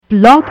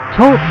Blog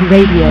Talk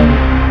Radio.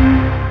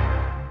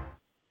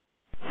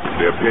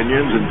 The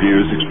opinions and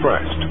views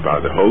expressed by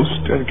the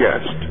host and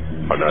guest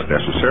are not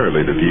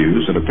necessarily the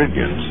views and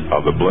opinions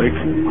of the Blake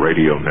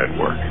Radio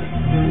Network.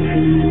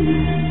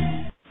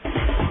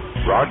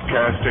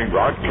 Broadcasting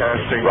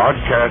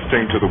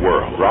to the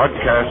world.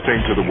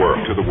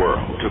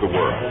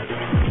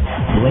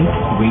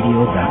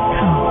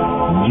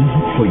 BlakeRadio.com.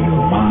 Music for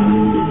your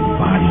mind,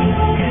 body,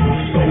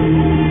 and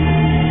soul.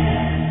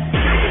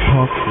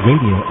 Talk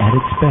radio at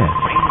its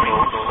best.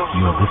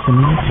 You're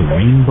listening to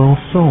Rainbow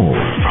Soul.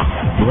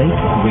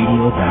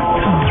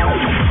 BlakeRadio.com.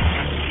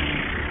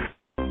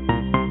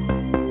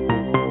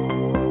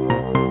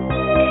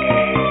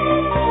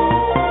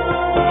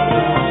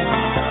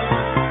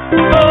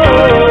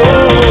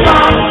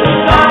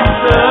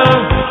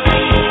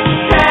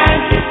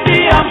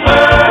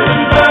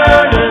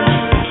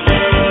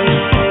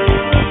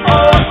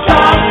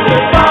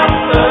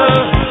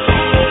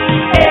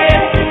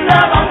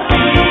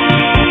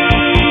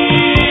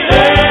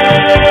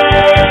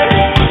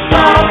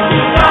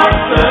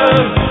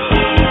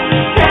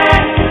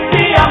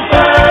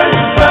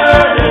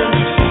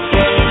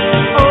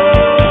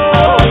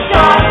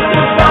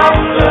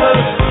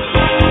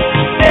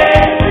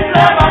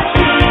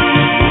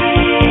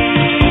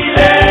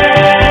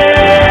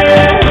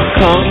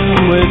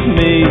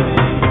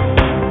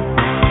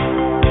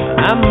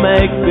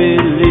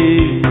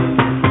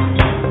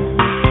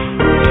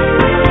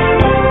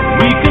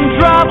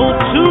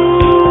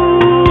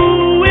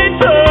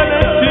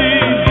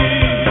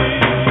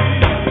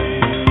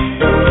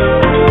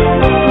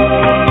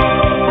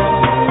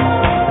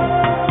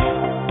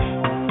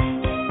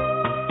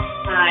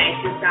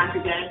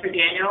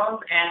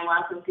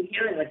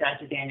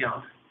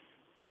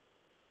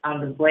 On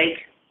the Blake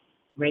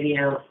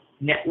Radio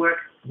Network,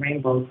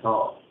 Rainbow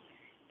Soul.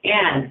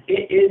 And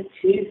it is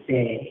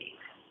Tuesday,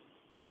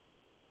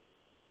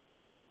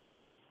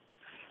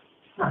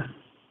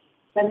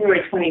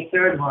 February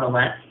 23rd, more or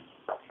less.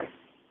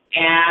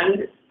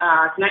 And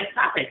tonight's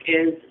topic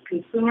is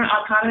consumer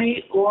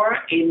autonomy or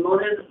a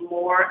motive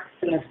more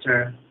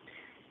sinister.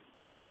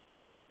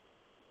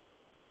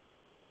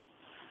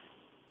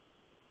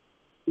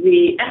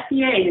 The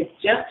FDA has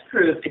just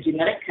approved a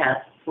genetic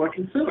test for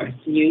consumers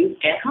to use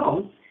at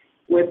home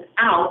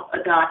without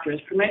a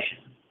doctor's permission.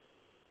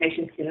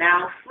 Patients can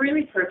now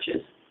freely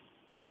purchase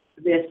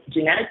this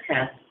genetic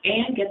test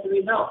and get the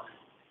results.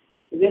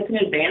 Is this an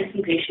advance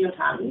in patient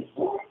autonomy,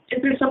 or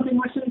is there something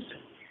more sinister?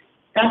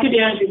 Dr.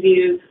 Downs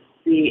reviews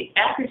the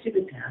accuracy of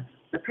the test,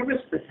 the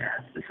purpose of the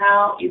test, and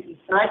how you can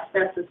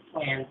sidestep this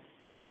plan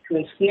to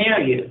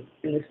ensnare you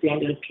in the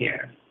standard of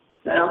care.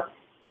 So,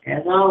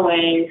 as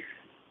always,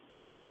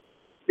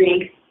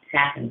 think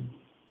Tappan.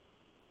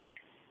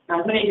 Now,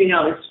 as many of you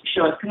know, this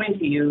show is coming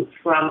to you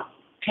from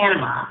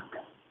Panama.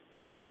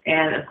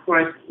 And, of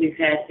course, we've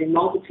had a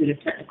multitude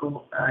of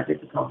technical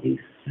difficulties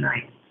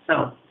tonight.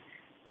 So,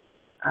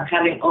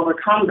 having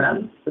overcome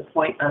them, the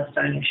point of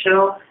starting the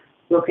show,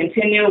 we'll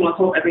continue and we'll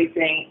hope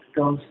everything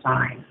goes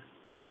fine.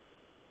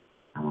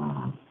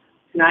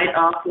 Tonight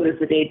also is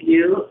the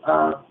debut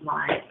of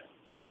my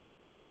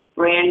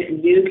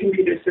brand new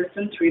computer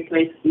system to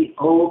replace the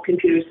old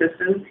computer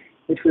system,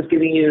 which was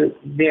giving you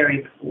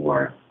very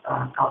poor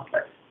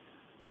output.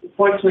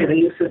 Unfortunately, the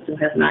new system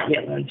has not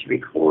yet learned to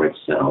record,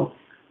 so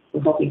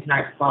we're hoping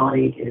tonight's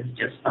quality is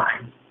just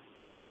fine.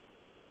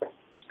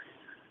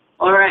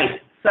 All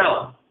right,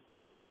 so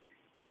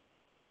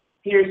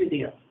here's the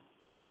deal.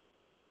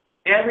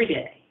 Every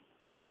day,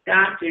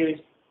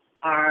 doctors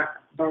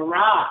are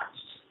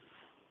barraged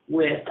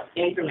with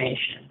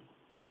information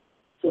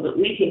so that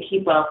we can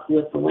keep up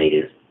with the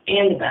latest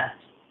and the best.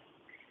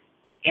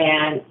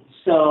 And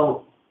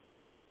so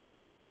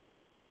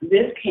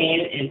this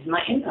came into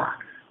my inbox.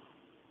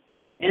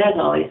 And as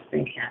always,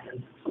 things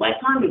happen. So I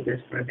pondered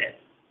this for a bit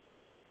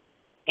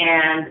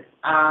and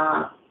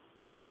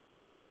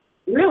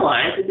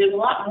realized that there's a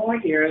lot more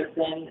here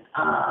than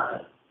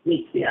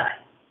meets the eye.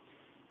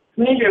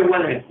 Many of you are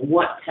wondering,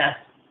 what test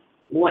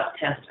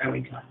are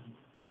we talking?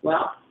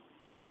 Well,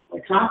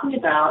 we're talking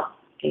about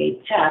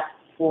a test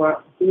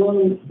for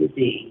Bloom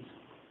disease,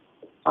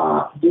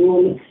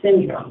 Bloom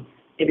syndrome.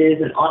 It is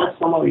an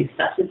autosomal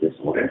recessive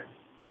disorder,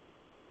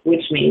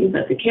 which means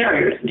that the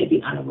carriers may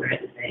be unaware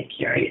that they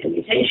carry a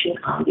mutation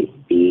on the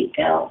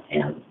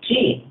BLM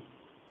gene.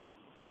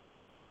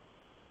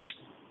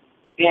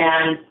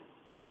 And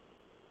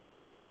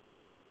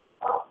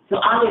so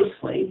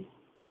obviously,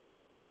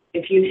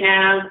 if you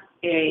have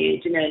a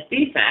genetic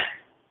defect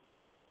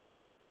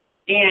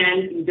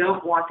and you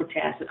don't want to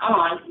pass it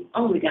on, you've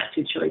only got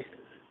two choices.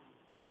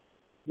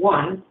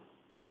 One,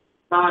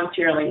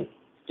 voluntarily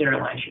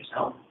sterilize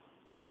yourself,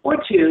 or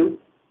two,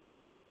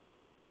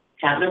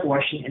 have an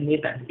abortion in the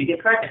event that you get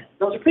pregnant.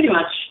 Those are pretty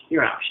much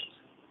your options.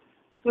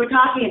 So we're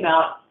talking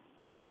about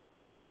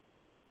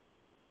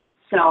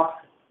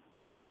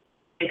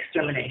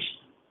self-extermination.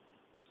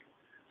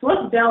 So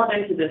let's delve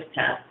into this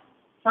test,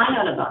 find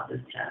out about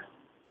this test.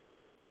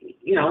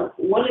 You know,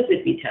 what does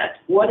it detect?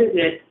 What does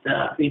it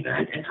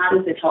prevent? And how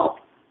does it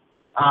help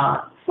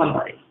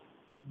somebody.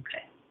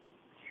 Okay.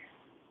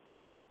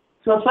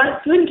 So the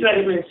Food and Drug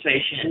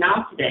Administration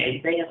announced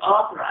today they have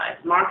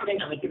authorized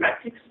marketing of a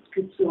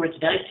direct-to-consumer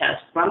genetic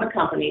test from the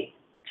company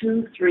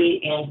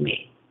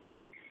 23andMe.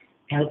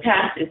 And the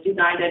test is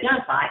designed to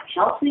identify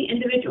healthy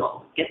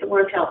individuals, get the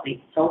word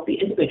healthy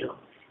individuals,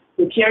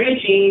 who carry a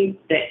gene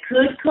that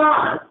could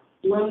cause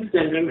Bloom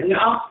syndrome in their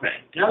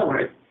offspring. In other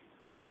words,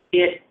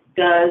 it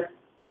does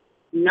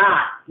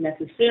not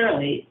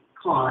necessarily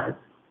cause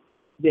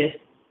this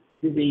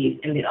disease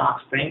in the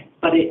offspring,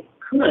 but it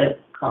could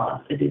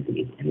cause a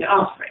disease in the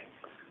offspring.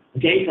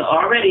 Okay, so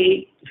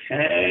already,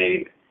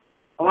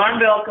 alarm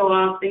bell go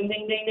off, ding,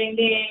 ding, ding, ding,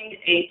 ding,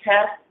 a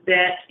test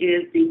that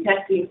is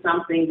detecting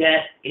something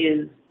that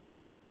is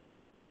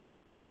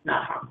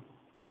not harmful.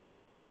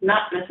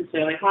 Not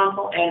necessarily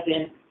harmful, as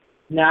in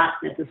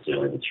not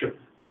necessarily the truth.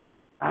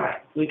 All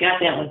right, so we got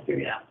that one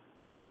figured out.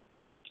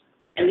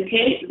 And the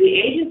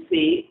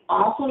agency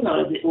also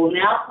noted it will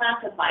now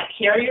classify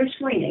carrier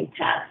screening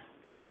tests,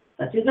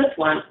 such as this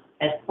one,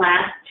 as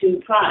Class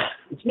 2 products,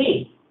 which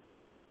means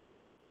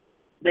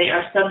they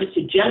are subject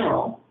to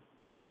general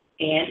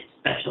and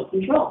special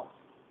controls.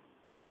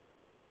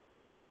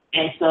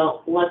 And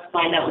so let's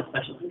find out what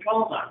special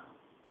controls are.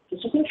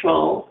 Special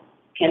controls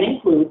can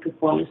include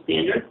performance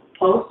standards,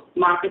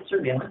 post-market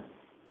surveillance,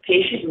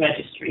 patient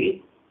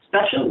registries,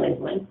 special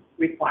labeling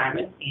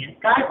requirements, and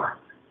guidelines.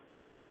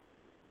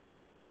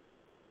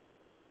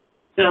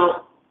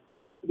 So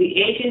the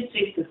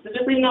agency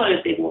specifically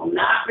noted they will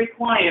not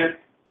require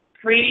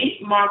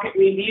pre-market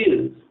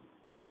reviews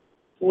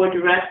for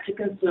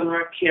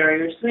direct-to-consumer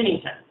carrier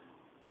screening tests.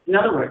 In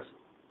other words,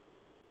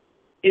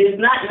 it is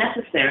not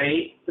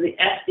necessary for the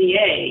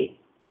FDA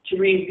to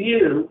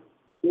review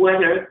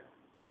whether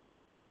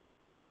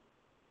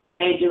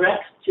a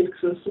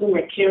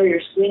direct-to-consumer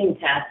carrier screening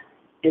test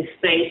is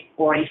safe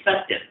or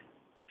effective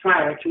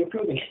prior to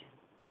approving it.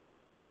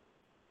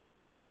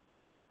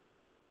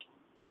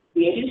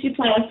 The agency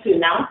plans to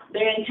announce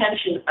their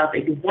intention of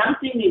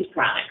exempting these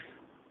products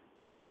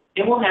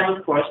and will have,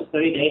 of course, a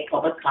 30-day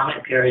public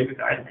comment period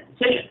regarding that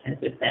decision, as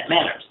if that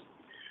matters.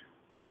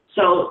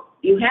 So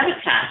you have a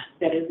test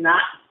that is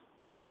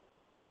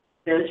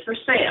for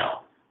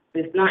sale.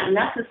 It's not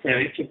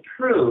necessary to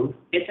prove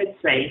if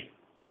it's safe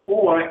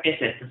or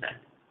if it's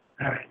effective.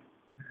 All right.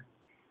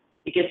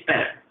 It gets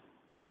better.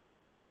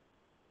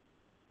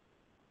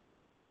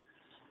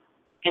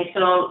 And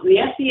so the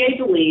FDA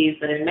believes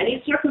that in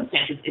many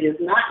circumstances it is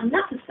not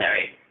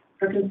necessary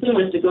for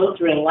consumers to go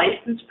through a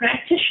licensed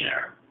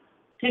practitioner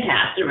to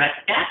have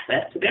direct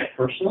access to their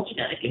personal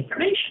genetic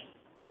information,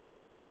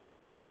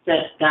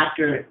 said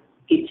Dr.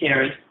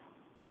 Gutierrez,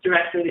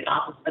 Director of the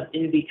Office of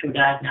In Vitro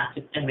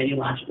Diagnostics and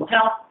Radiological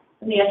Health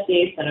in the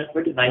FDA Center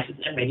for Devices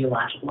and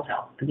Radiological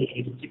Health in the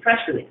agency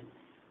press release.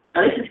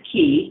 Now this is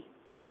key.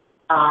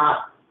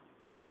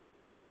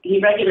 He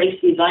regulates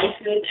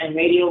devices and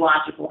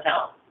radiological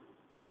health.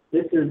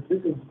 This is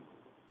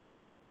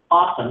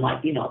awesome,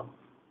 like,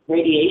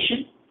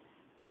 radiation.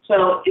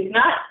 So it's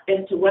not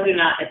as to whether or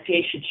not a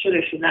patient should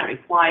or should not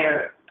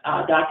require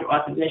doctor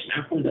authorization.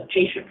 And from the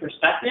patient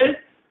perspective,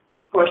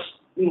 of course,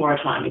 the more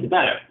autonomy, the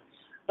better.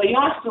 But you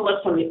also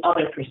look from the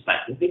other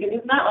perspective, because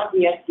it's not like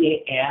the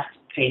FDA asked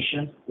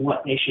patients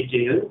what they should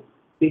do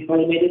before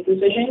they made a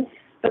decision,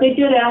 but they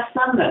did ask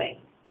somebody.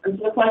 And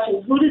so the question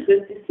is, who does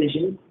this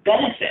decision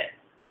benefit?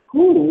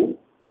 Who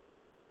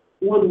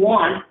would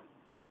want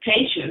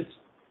patients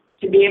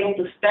to be able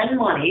to spend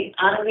money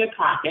out of their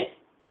pocket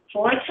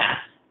for a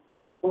test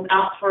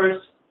without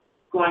first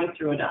going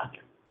through a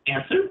doctor?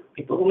 Answer,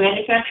 people who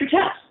manufacture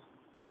tests.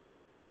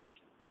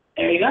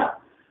 There you go.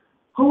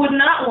 Who would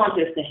not want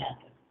this to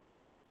happen?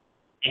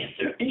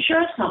 Answer,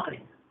 insurance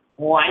companies.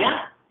 Why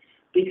not?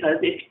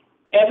 Because if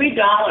every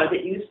dollar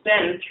that you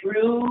spend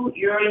through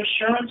your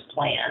insurance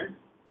plan,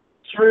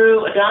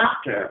 through a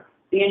doctor,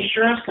 the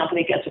insurance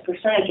company gets a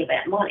percentage of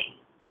that money.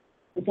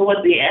 And so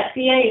what the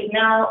FDA is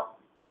now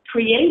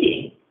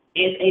creating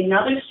is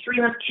another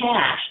stream of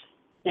cash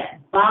that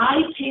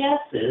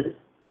bypasses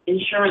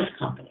insurance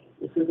companies.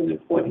 This is an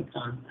important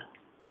concept.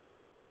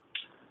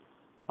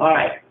 All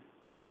right.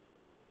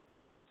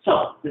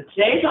 So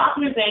today's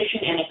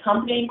authorization and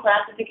accompanying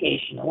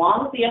classification,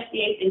 along with the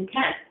FDA's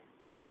intent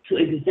to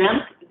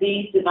exempt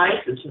these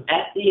devices from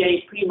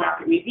FDA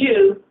pre-market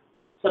review,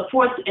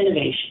 supports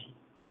innovation.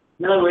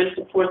 In other words,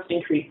 supports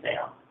increased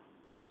sales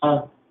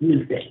of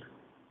new things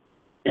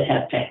that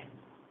have pay,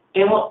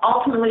 and will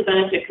ultimately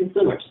benefit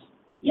consumers.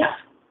 Yes,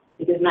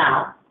 because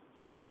now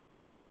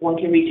one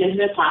can reach into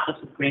their pockets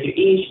with greater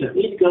ease. You don't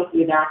need to go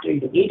through the doctor. You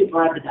don't need to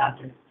bribe the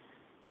doctor.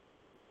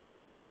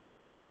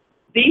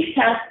 These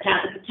tests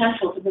have the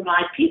potential to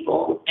provide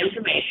people with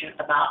information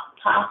about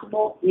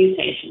possible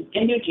mutations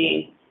in their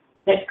genes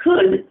that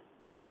could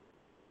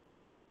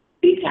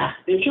be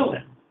passed to their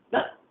children.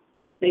 But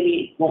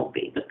maybe won't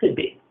be, but could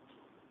be.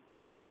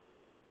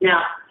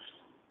 Now,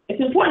 it's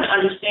important to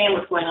understand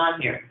what's going on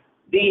here.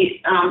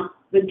 The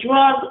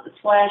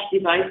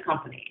drug/device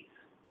companies,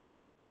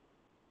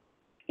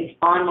 its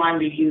online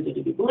reviews are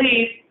to be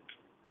believed,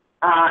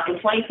 in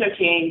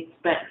 2013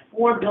 spent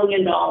 $4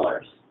 billion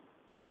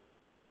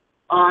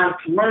on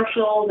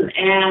commercials and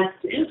ads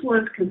to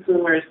influence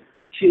consumers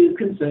to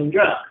consume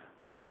drugs.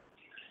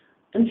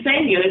 In the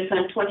same year, they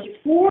spent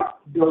 $24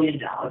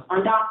 billion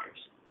on doctors.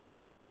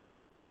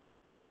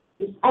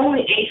 There's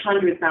only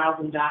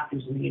 800,000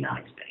 doctors in the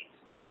United States,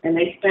 and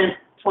they spent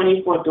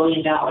 $24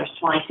 billion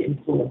trying to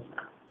influence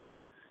them.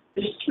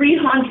 There's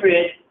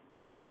 300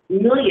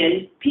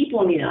 million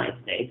people in the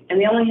United States, and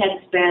they only had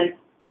to spend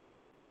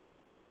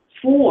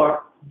 $4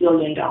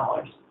 billion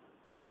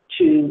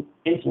to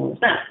influence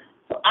them.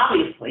 So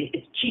obviously,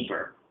 it's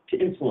cheaper to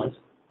influence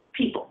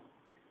people.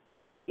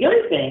 The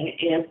other thing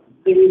is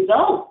the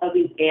result of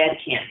these ad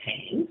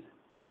campaigns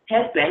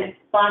has been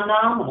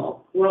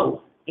phenomenal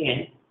growth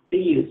in the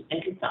use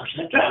and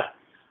consumption of drugs.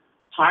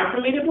 Hard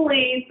for me to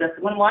believe that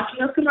someone watching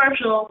those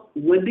commercials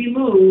would be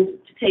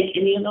moved to take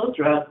any of those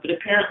drugs, but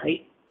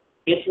apparently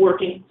it's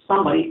working.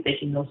 Somebody's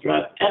taking those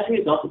drugs as a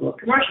result of those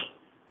commercials.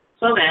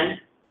 So then,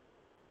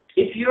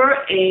 if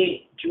you're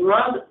a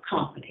drug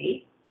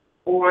company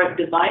or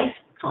device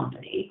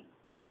company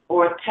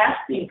or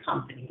testing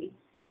company,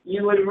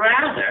 you would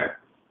rather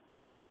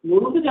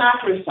move the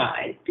doctor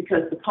aside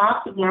because the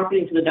cost of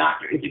marketing to the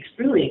doctor is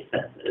extremely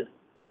expensive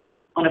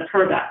on a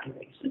per doctor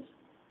basis,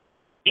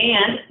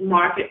 and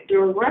market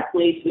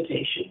directly to the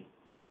patient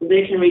so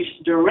they can reach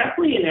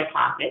directly in their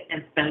pocket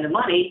and spend the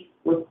money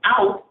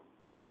without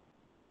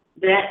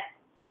that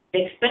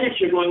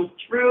expenditure going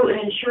through an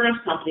insurance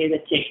company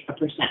that takes a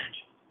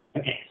percentage.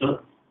 Okay,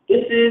 so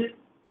this is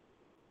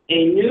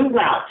a new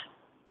route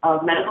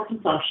of medical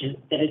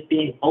consumption that is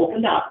being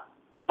opened up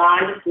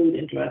by the Food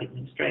and Drug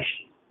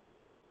Administration.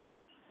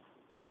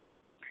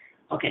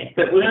 Okay,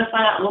 but we're going to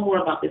find out a little more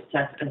about this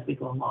test as we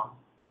go along.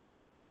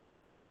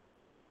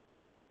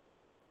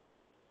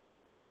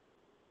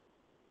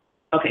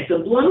 Okay, so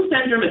Bloom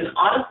syndrome is an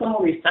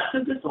autosomal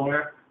recessive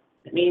disorder.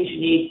 That means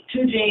you need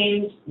two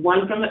genes,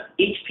 one from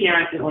each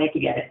parent in order to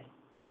get it,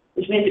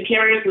 which means the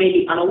carriers may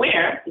be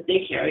unaware that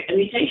they carry a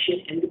mutation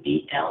in the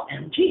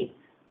BLM gene,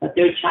 but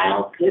their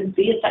child could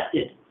be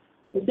affected.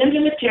 The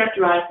syndrome is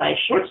characterized by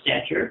short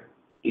stature,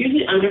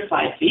 usually under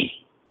 5 feet.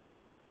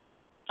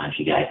 As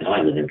you guys know,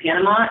 I live in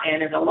Panama,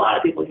 and there's a lot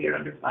of people here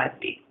under 5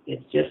 feet.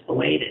 It's just the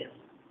way it is.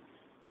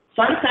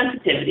 Sun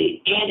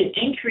sensitivity and an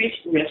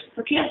increased risk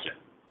for cancer.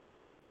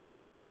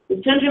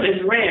 The syndrome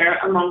is rare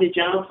among the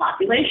general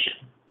population.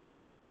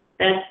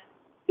 That's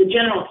the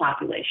general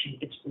population.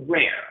 It's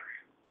rare.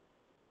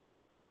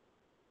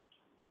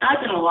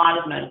 I've done a lot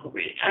of medical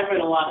reading. I've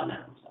read a lot of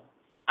medical stuff.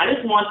 I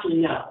just want to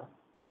know.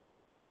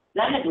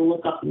 I had to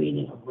look up the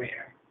meaning of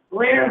rare.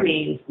 Rare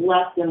means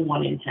less than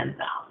 1 in 10,000.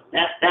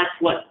 That's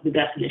what the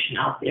definition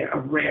out there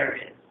of rare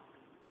is.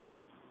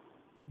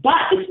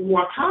 But it's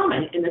more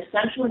common in the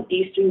Central and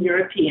Eastern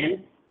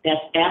European,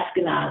 that's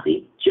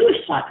Ashkenazi,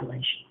 Jewish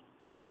population.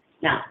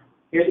 Now,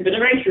 here's a bit of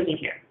racism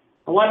here.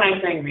 And what am I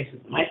saying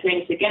racism? Am I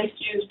saying it's against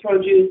Jews,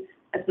 pro-Jews?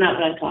 That's not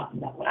what I'm talking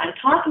about. What I'm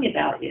talking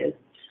about is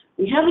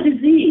we have a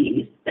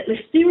disease that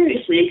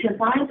mysteriously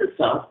confines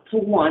itself to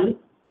one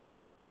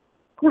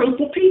group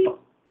of people.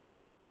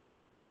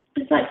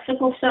 It's like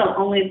sickle cell,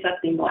 only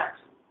affecting blacks.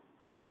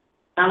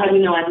 Now, how do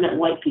you know I've met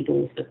white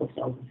people with sickle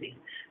cell disease?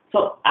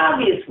 So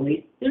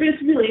obviously, there is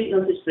really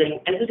no such thing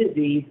as a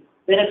disease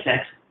that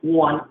affects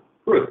one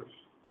group.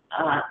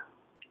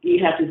 You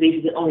have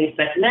diseases that only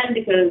affect men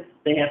because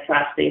they have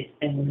prostates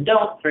and women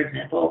don't, for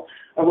example,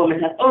 or women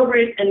have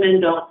ovaries and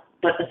men don't.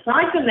 But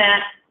aside from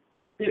that,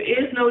 there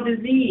is no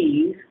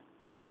disease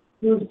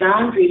whose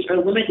boundaries are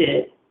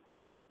limited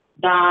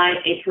by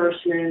a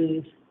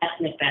person's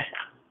ethnic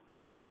background.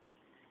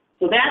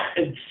 So that's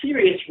a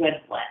serious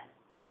red flag.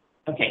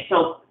 Okay,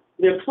 so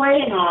they're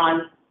playing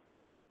on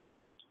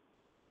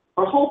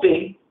or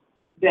hoping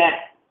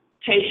that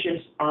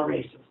patients are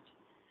racist.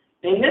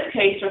 In this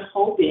case, they're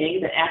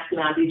hoping that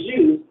Ashkenazi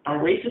Jews are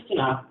racist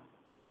enough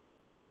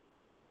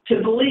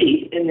to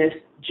believe in this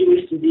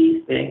Jewish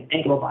disease thing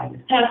and go buy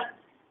this test.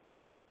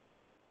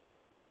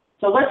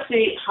 So let's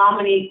see how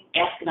many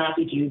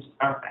Ashkenazi Jews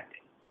are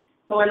affected.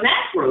 So in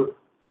that group,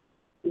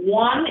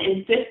 1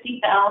 in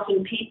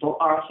 50,000 people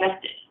are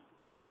affected.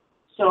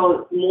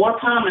 So more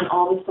common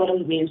all of a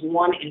sudden means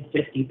 1 in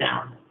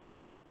 50,000.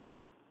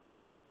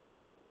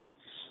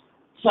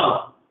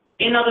 So,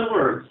 in other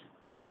words,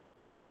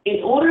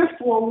 in order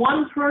for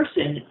one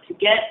person to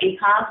get a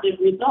positive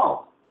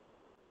result,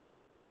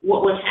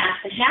 what would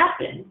have to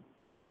happen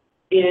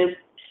is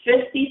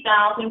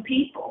 50,000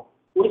 people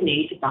would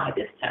need to buy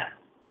this test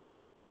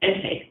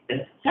and take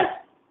this test.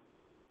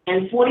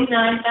 And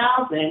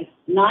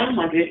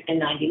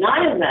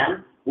 49,999 of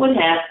them would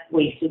have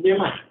wasted their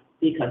money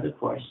because, of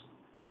course,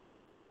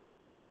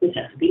 the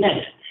test would be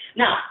negative.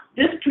 Now,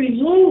 this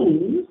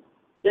presumes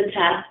the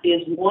test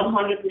is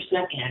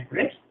 100%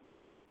 accurate,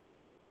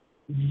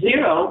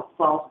 0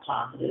 false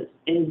positives,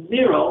 and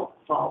 0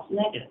 false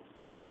negatives.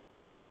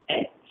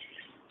 Okay?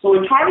 So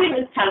we're targeting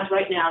this test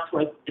right now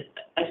towards,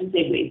 I shouldn't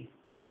say we,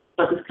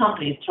 but this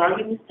company is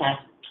targeting this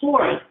test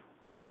towards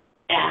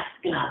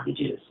Ashkenazi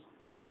Jews.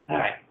 All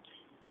right.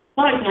 It's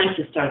always nice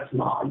to start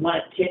small. You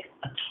want to pick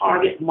a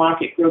target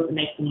market group and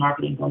make the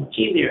marketing go much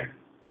easier.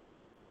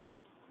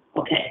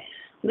 Okay,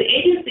 so the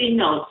agency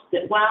notes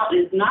that while it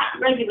is not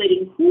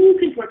regulating who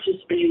can purchase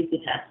or use the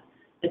test,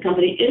 the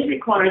company is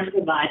required to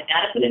provide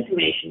adequate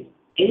information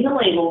in the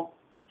label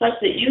such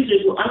that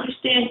users will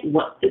understand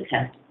what the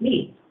test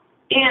means,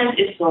 and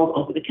if sold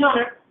over the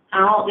counter,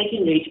 how they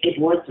can reach a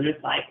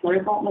board-certified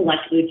clinical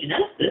molecular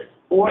geneticist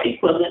or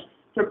equivalent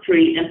for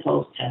pre- and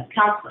post-test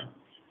counseling.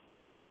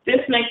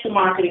 This makes the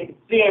marketing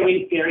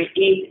very, very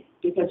easy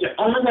because they're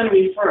only going to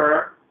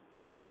refer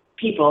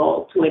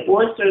people to a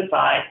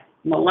board-certified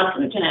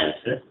molecular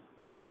geneticist,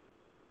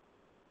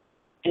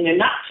 and there are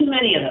not too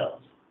many of those.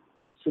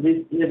 So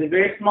there's a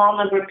very small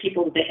number of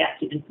people that they have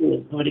to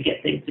influence in order to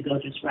get things to go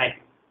just right.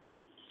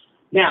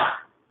 Now,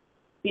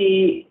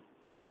 the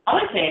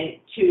other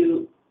thing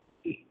to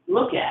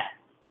look at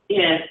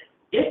is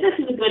if this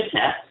is a good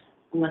test,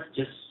 and let's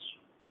just,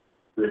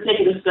 for the sake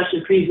of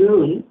discussion,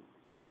 presume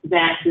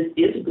that this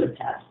is a good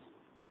test,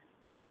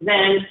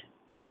 then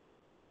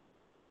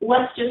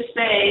let's just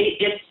say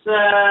it's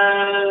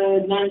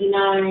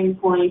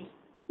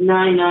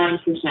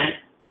 99.99%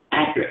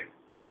 accurate,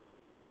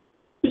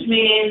 which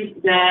means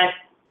that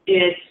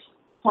it's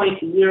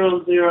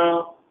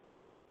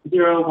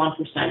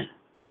 0.0001%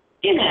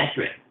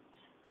 inaccurate.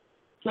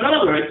 So in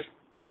other words,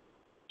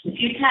 if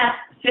you test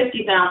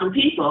 50,000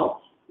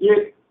 people,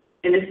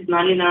 and this is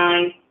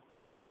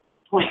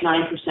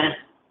 99.9%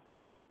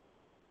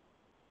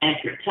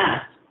 accurate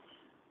test,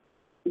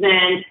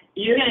 then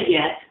you're going to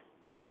get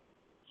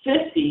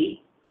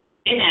 50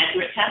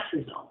 inaccurate test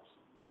results.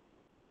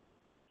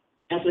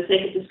 And for the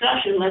sake of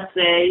discussion, let's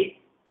say,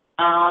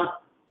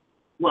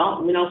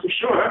 well, we know for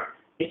sure,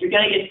 if you're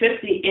going to get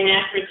 50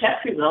 inaccurate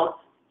test results,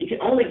 you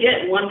can only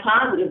get one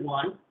positive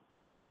one.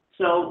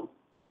 So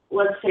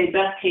let's say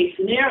best case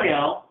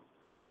scenario,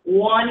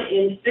 1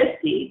 in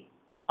 50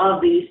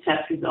 of these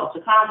test results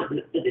are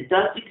positive. But it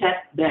does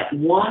detect that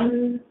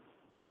one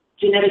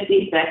genetic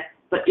defect,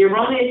 but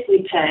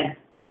erroneously pegged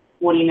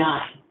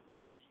 49.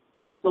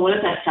 So what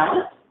does that tell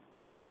us?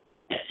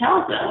 It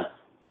tells us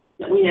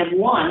that we have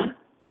 1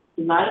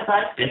 divided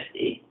by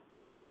 50,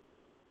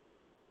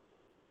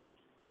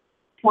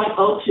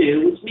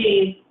 0.02, which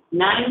means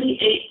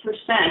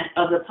 98%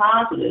 of the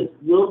positives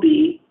will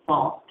be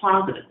false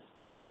positives.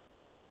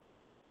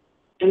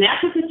 And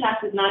that's what the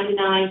test is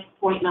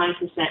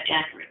 99.9%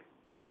 accurate.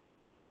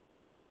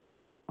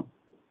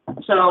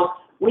 So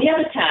we have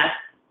a test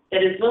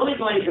that is literally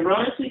going to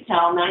erroneously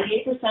tell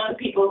 98% of the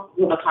people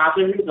who have a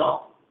positive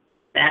result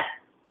that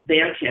they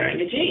are carrying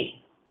a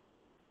gene.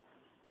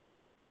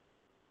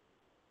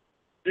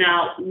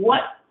 Now,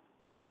 what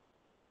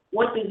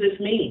does this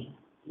mean?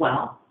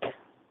 Well,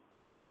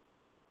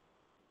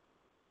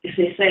 if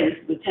they say this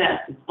is a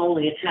test, it's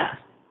only a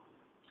test.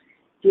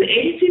 So the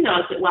agency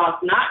notes that while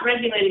it's not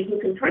regulating who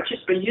can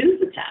purchase or use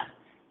the test,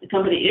 the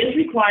company is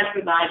required to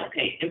provide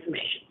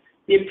information.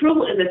 The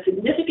approval is a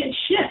significant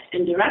shift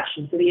in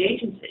direction for the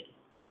agency.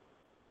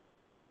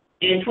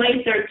 In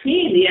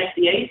 2013, the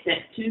FDA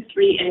sent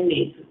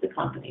 23andMe, the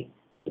company,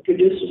 the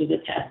producers of the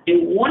test, a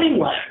warning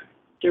letter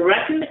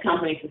directing the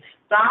company to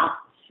stop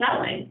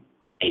selling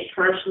a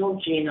personal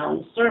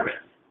genome service.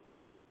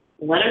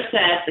 The letter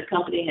said the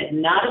company had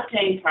not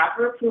obtained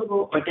proper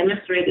approval or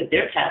demonstrated that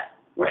their tests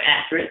were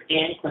accurate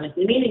and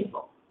clinically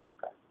meaningful.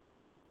 So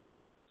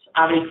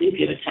obviously, if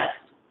you have a test,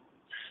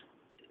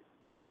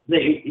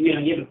 you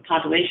have a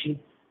population,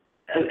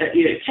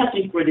 you're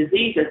testing for a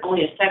disease that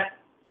only affects,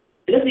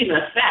 it doesn't even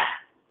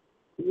affect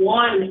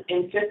 1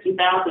 in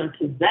 50,000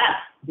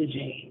 possess the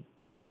gene,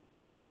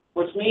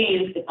 which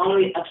means it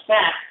only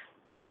affects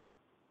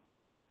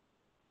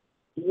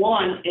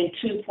 1 in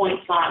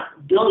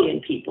 2.5 billion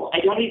people. I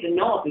don't even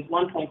know if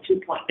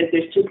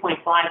there's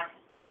 2.5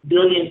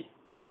 billion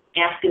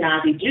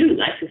Ashkenazi Jews.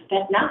 I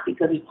suspect not,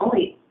 because there's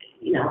only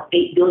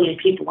 8 billion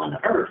people on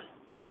the earth.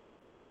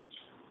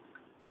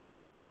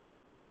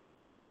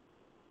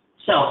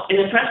 So, in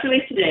the press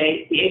release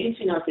today, the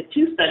agency notes that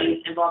 2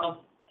 studies involving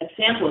a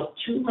sample of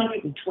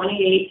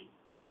 228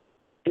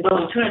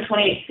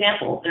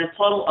 samples in a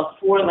total of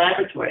 4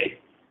 laboratories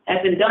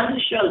have been done to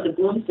show that the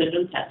Bloom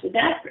syndrome test is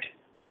accurate.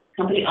 The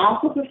company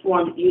also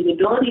performed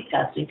usability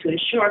testing to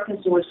ensure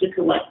consumers could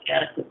collect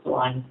adequate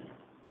saliva samples.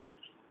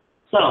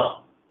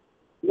 So,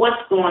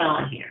 what's going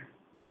on here?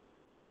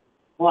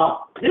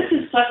 Well, this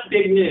is such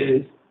big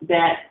news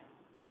that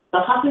the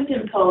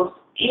Huffington Post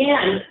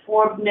and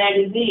Forbes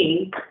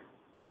magazine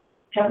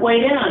have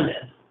weighed in on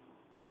this.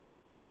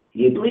 Do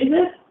you believe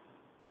this?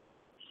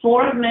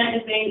 Forbes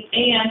magazine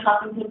and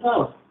Huffington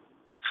Post.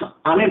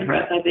 I'm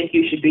impressed. I think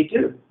you should be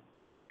too.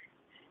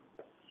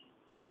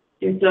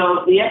 And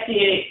so the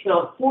FDA,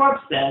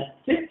 Forbes says,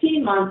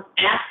 15 months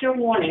after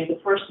warning the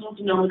personal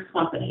genomics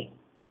company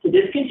to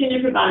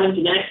discontinue providing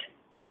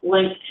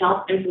genetic-linked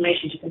health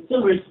information to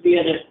consumers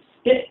via the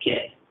spit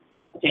kit.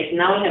 Okay, so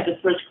now we have the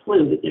first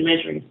clue that they're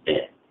measuring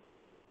spit.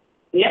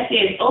 The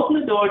FDA has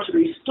opened the door to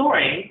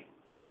restoring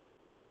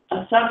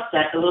a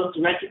subset of those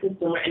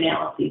direct-to-consumer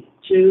analyses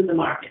to the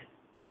market.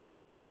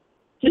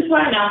 This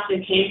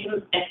announcement came from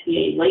the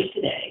FDA late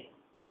today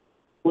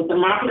with the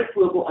market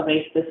approval of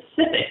a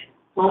specific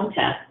home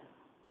test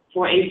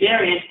for a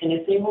variant in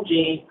a single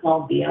gene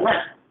called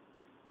BLM.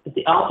 If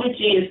the altered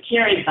gene is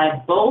carried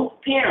by both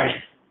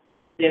parents,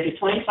 there's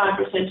a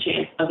 25%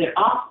 chance of their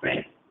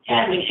offspring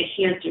having a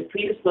cancer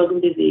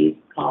predisposing disease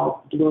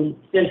called Bloom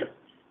syndrome.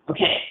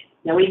 Okay,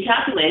 now we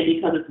calculated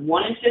because it's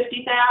 1 in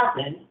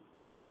 50,000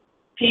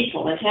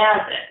 people that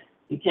has it.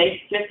 You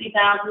take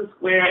 50,000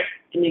 squared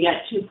and you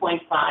got 2.5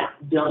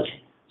 billion.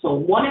 So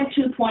 1 in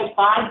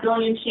 2.5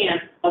 billion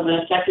chance of an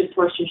affected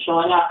person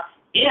showing up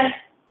if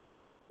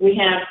we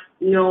have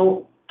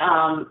no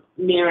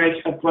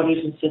marriage of brothers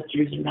and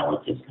sisters and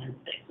relatives kind of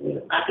thing. So we're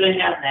not going to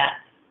have that.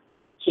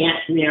 Can't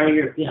marry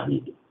your,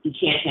 you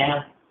can't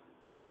have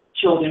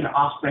children or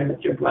offspring with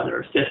your brother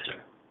or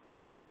sister.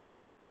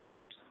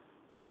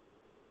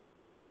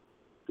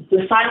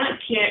 The silent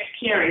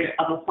carrier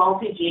of a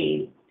faulty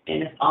gene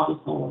in its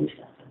autosomal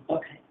recessive.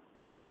 Okay.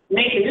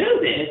 Making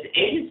news is the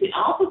agency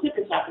also took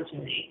this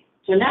opportunity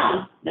to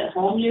announce that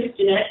home-use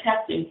genetic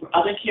testing for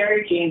other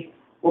carrier genes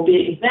will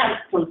be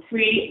exempt from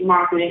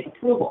pre-marketing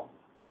approval.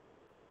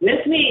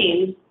 This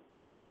means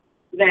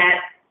that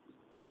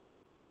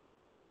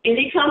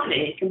any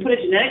company can put a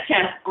genetic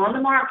test on the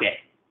market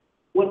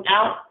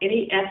without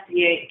any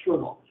FDA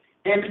approval.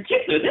 And in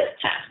particular, this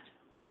test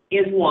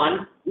is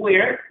one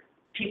where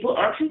people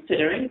are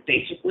considering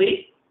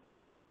basically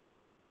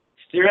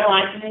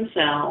sterilizing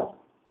themselves,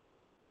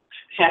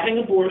 having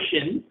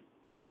abortion,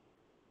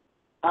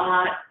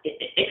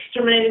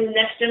 exterminating the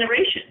next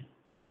generation.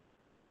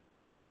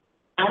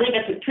 I think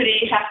that's a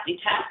pretty hefty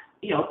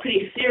test,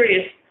 pretty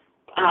serious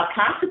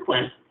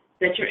consequence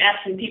that you're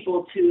asking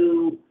people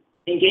to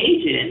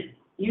engage in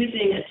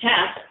using a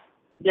test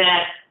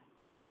that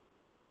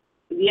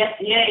the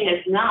FDA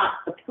has not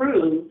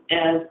approved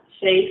as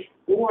safe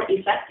or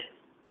effective.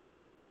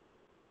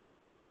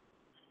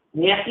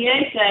 The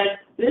FDA says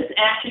this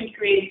action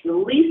creates the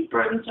least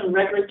burdensome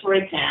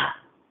regulatory path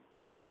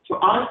for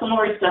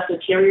autosomal recessive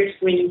carrier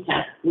screening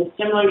tests with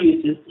similar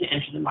uses to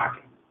enter the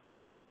market.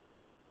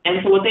 And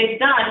so what they've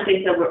done is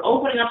they said we're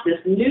opening up this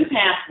new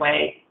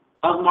pathway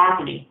of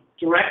marketing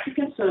direct to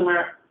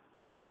consumer,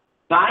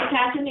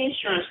 bypassing the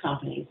insurance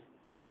companies,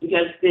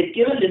 because they've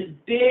given this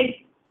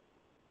big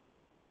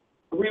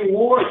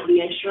reward to the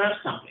insurance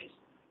companies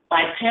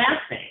by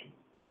passing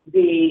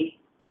the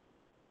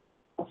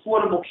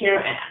Affordable Care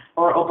Act,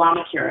 or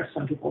Obamacare, as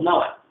some people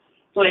know it.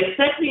 So they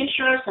said to the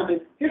insurance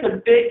companies, here's a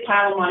big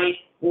pile of money,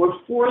 we're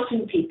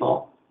forcing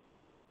people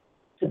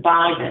to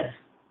buy this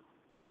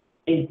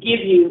and give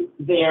you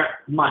their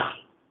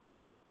money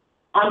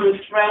under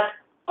threat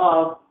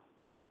of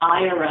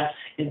IRS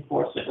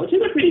enforcement, which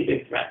is a pretty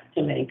big threat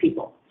to many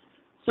people.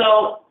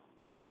 So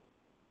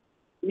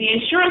the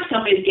insurance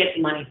companies get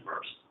the money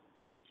first.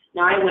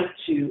 Now, I went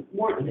to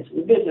Wharton, this is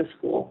a business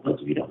school, those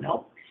of you who don't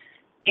know,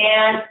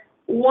 and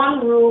one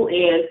rule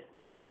is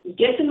you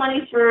get the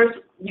money first,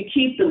 you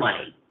keep the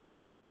money,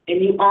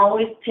 and you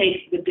always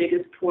take the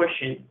biggest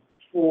portion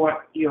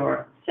for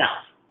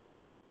yourself.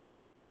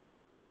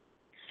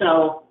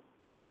 So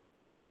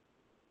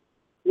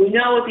we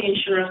know what the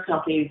insurance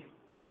companies,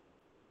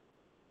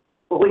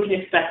 what we can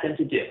expect them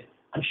to do.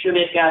 I'm sure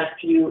they've got a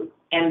few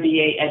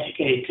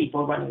MBA-educated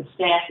people running the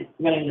staff,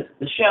 running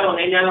the show, and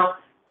they know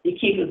you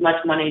keep as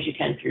much money as you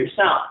can for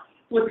yourself.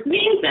 What this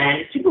means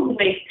then is people who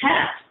make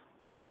tests,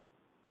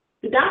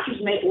 the doctors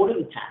may order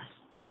the test,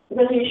 but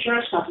then the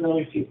insurance company will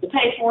refuse to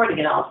pay for it, to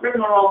get all its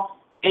rigmarole,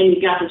 and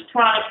you got this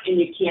product and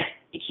you can't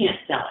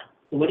sell it.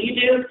 So what do?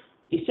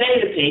 You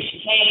say to the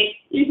patient, hey,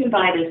 you can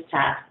buy this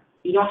test.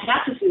 You don't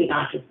have to see the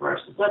doctor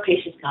first. So let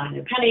patients count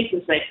their pennies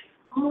and say,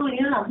 oh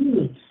yeah,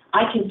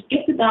 I can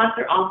skip the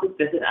doctor office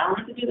visit. I don't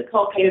have to do the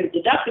copay or the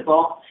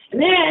deductible, and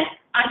then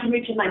I can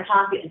reach in my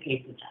pocket and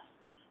pay for the test.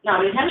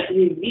 Now, they haven't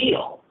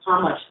revealed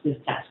how much this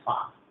test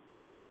costs.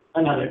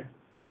 Another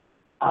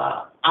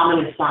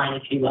ominous sign,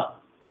 if you will.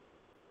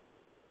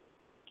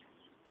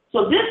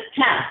 So this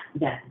test,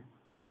 then,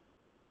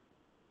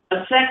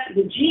 affects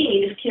the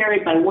gene is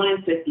carried by 1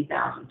 in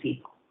 50,000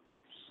 people.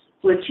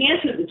 So the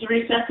chances, it's a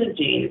recessive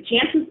gene, the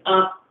chances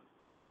of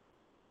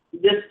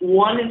this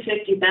 1 in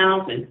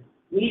 50,000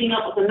 meeting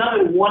up with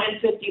another 1 in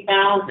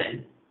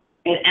 50,000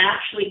 and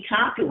actually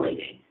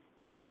copulating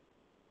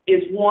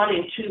is 1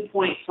 in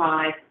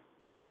 2.5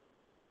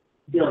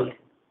 billion.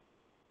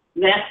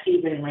 That's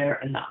even rare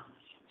enough.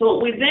 So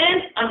what we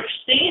then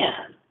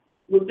understand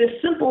with this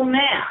simple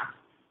math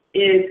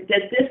is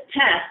that this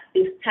test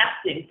is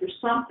testing for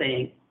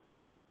something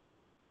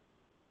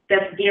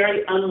that's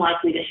very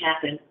unlikely to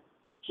happen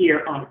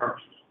here on Earth.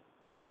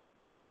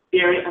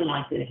 Very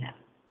unlikely to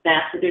happen.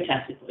 That's what they're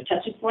testing for. They're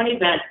testing for an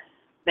event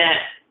that,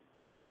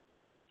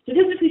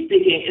 statistically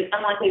speaking, is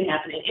unlikely to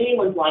happen in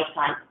anyone's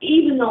lifetime,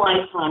 even the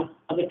lifetime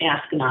of an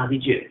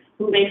Ashkenazi Jew,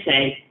 who they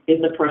say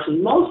is the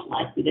person most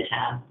likely to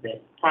have this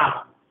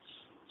problem.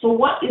 So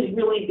what is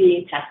really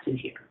being tested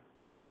here?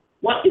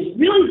 What is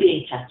really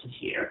being tested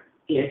here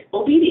is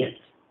obedience.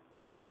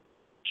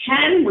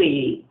 Can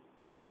we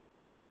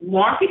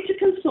market to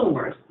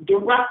consumers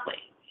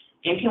directly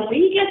And can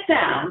we get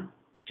them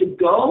to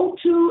go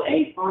to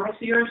a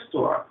pharmacy or a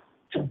store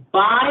to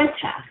buy a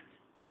test,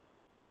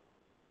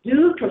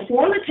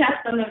 perform the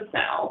test on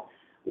themselves,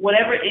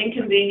 whatever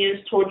inconvenience,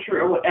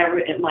 torture, or whatever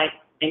it might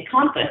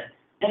encompass,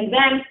 and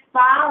then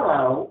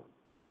follow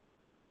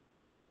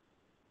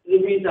the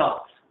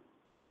results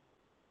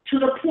to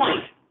the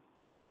point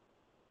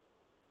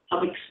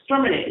of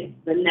exterminating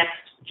the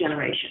next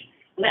generation.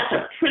 And that's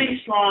a pretty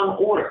strong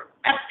order.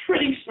 That's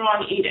pretty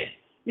strong edict.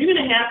 You're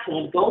going to have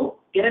someone go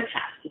get a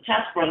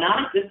test for a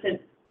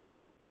non-existent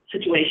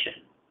situation.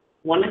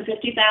 1 in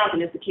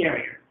 50,000 is the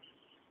carrier.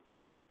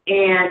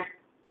 And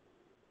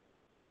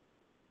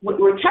what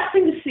we're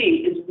testing to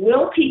see is,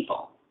 will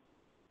people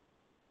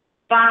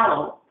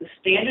follow the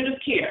standard of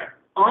care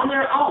on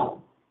their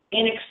own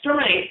and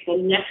exterminate the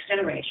next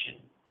generation?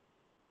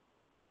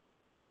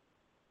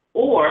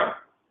 Or,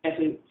 as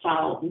we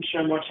follow, I'm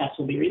sure more tests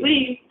will be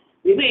released,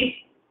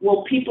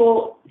 will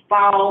people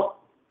follow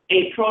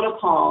a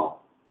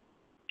protocol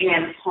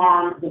and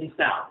harm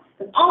themselves?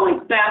 It's always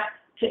best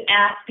to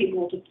ask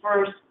people to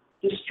first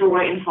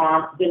destroy and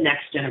harm the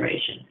next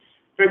generation.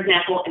 For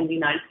example, in the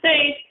United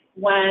States,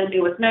 when it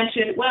was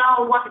mentioned,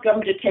 well, we want the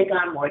government to take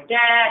on more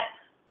debt,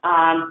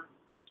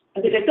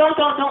 they said,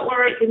 don't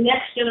worry, the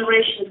next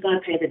generation is going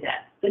to pay the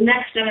debt. The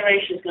next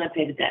generation is going to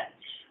pay the debt.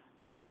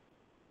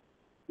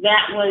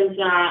 That was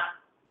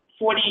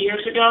 40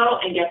 years ago,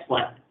 and guess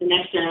what? The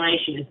next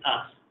generation is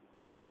us.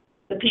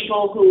 The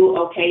people who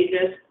okayed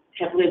this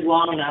have lived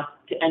long enough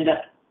to end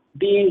up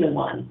being the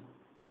ones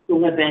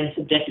who have been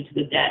subjected to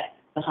the debt,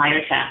 the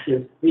higher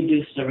taxes,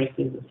 reduced services,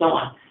 and so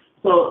on.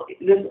 So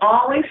this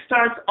always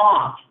starts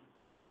off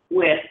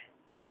with,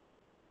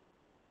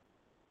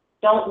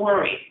 don't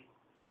worry,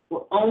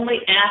 we're only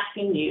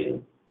asking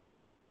you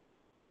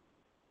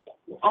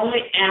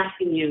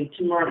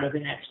to murder the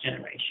next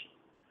generation.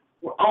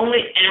 We're only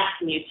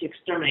asking you to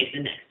exterminate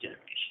the next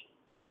generation.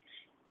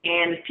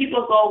 And if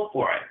people go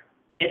for it,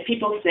 if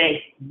people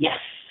say yes,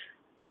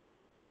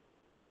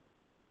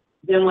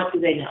 then what do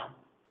they know?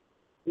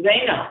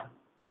 They know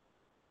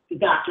the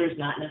doctor is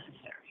not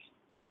necessary.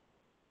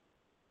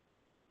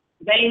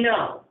 They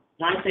know,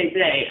 when I say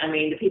they, I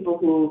mean the people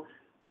who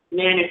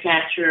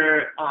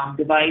manufacture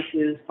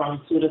devices,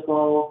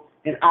 pharmaceutical,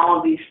 and all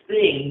of these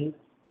things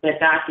that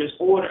doctors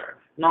order,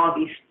 and all of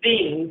these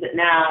things that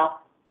now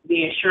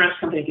the insurance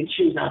company can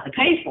choose not to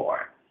pay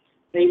for.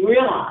 They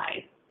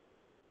realize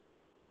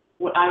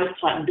what I was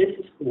taught in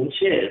business school,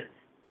 which is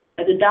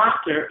that the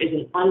doctor is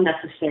an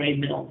unnecessary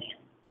middleman.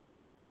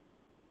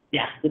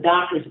 Yeah, the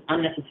doctor is an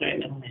unnecessary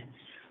middleman.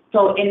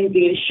 So in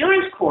the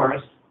insurance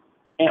course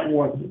at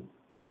Wharton,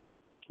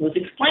 it was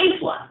explained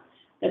to us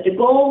that the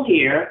goal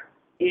here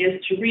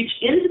is to reach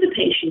into the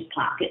patient's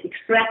pocket,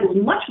 extract as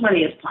much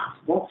money as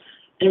possible,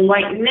 and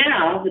right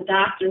now, the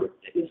doctor,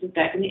 this is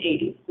back in the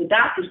 80s, the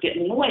doctor's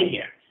getting in the way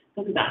here.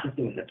 So the doctor's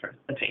giving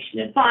the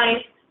patient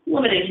advice,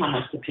 limiting how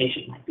much the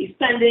patient might be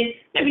spending,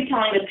 maybe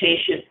telling the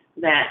patient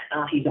that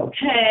he's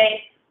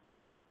okay.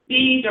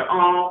 These are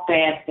all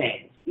bad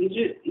things.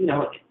 These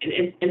are,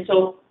 and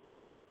so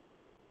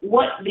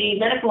what the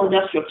medical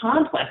industrial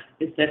complex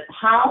is that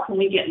how can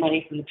we get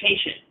money from the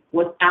patient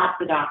without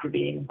the doctor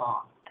being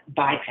involved,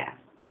 bypass.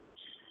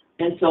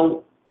 And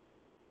so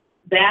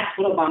that's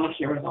what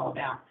Obamacare is all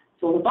about.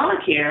 So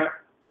Obamacare,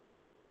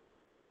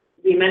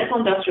 the medical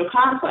industrial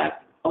complex,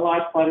 a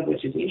large part of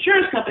which is the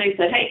insurance company,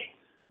 said, hey,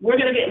 we're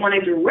going to get money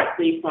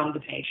directly from the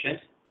patient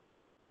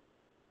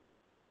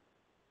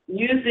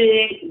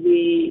using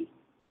the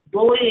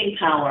bullying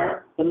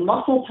power, the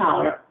muscle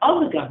power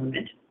of the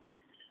government,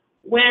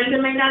 when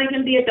there may not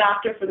even be a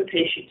doctor for the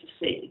patient to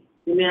see.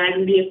 There may not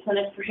even be a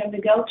clinic for him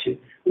to go to.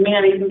 There may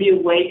not even be a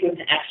way for him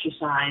to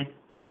exercise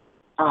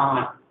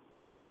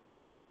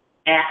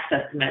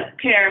access to medical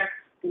care.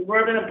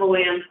 We're going to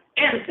bully him,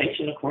 and the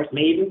patient, of course,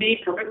 may even be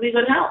perfectly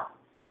good health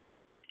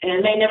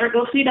and may never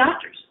go see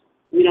doctors.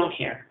 We don't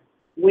care.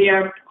 We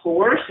are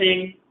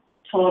coercing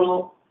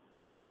total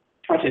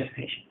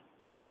participation.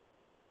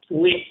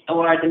 We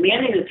are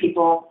demanding that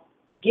people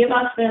give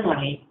us their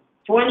money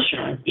for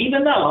insurance,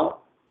 even though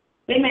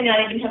they may not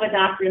even have a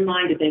doctor in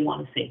mind that they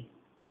want to see.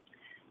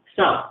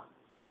 So,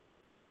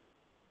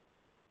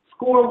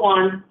 score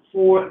one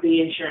for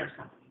the insurance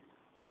companies.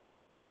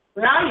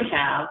 Now you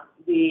have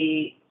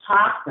the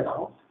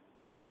hospitals,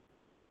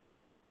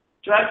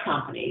 drug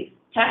companies,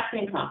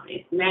 testing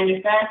companies,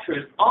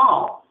 manufacturers,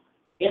 all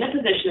in a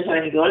position of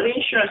having to go to the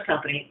insurance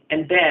company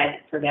and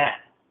beg for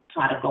that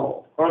pot of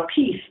gold or a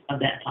piece of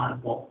that pot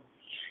of gold.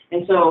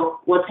 And so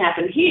what's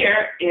happened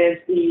here is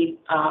the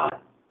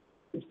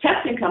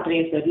testing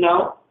companies said,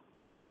 no,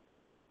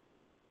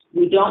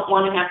 we don't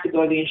want to have to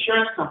go to the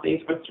insurance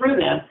companies or through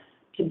them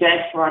to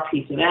beg for our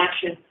piece of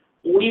action.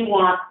 We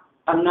want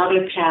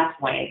another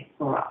pathway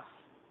for us.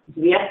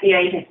 So the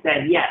FDA has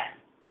said, yes,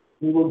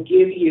 we will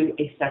give you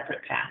a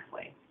separate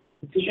pathway.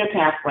 This is your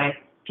pathway.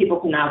 People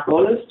can now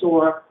go to the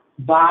store,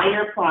 buy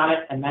your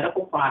product, a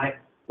medical product,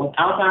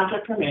 without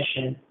doctor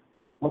permission,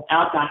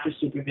 without doctor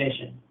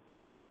supervision.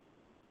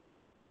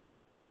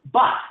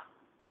 But,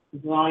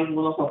 there's always a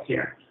little hook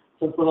here.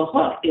 So the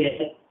hook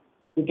is,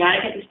 we've got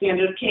to get the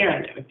standard of care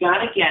in there. We've got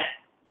to get,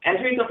 as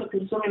a result of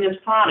consuming this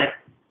product,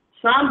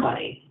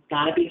 somebody's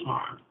got to be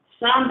harmed.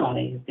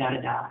 Somebody has got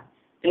to die.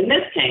 In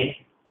this case,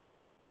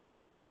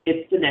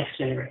 it's the next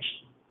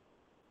generation.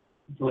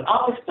 So we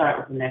always start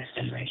with the next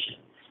generation.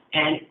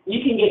 And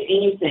you can get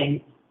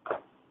anything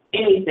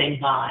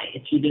by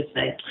if you just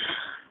say,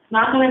 it's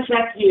not going to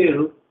affect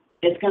you,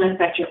 it's going to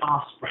affect your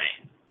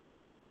offspring.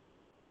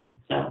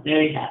 So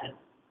there you have it.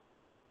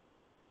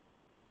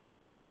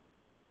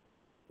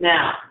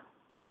 Now,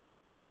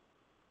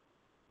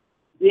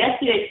 the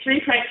FDA's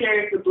 3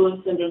 criteria for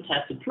Bloom syndrome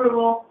test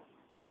approval,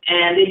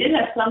 and they did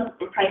have some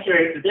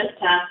criteria for this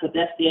test, but the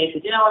FDA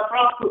said, you know what, for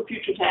all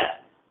future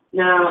tests,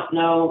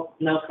 no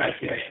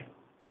criteria.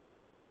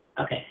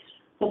 Okay.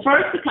 So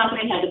first, the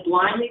company had to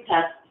blindly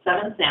test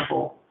 7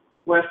 samples,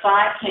 where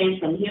 5 came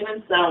from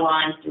human cell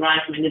lines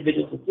derived from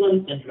individuals with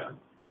Bloom syndrome.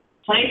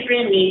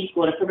 23andMe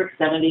scored a perfect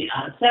 70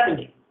 out of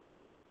 70.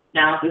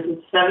 Now, this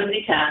is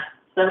 70 tests,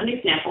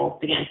 70 samples,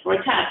 again, for a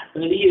test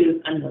going to be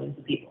used on millions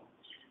of people.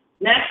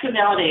 Next, for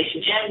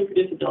validation and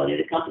reproducibility,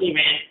 the company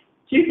ran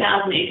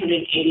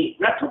 2,880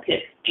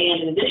 replicates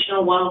and an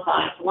additional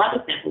 105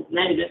 saliva samples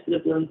negative for the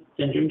Bloom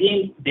syndrome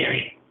gene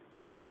variant.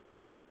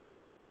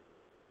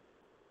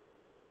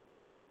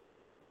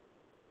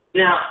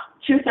 Now,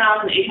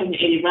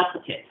 2,880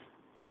 replicates.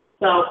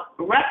 So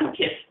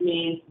replicates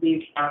means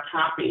these are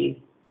copies,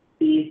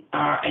 these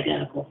are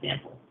identical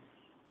samples.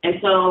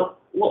 And so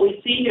what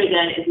we see here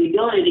then is the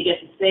ability to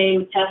get the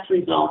same test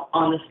results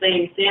on the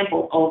same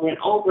sample over and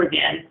over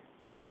again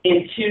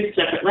in 2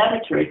 separate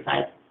laboratory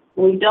sites.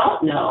 What we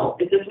don't know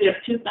is if we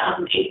have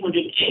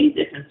 2,880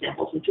 different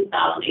samples from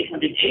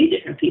 2,880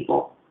 different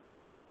people,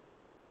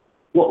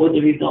 what would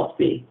the results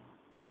be?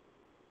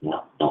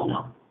 No, don't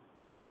know.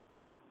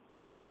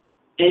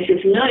 And if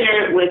you're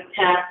familiar with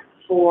tests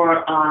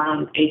for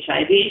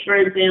HIV, for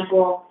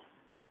example,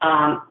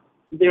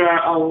 there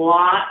are a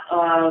lot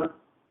of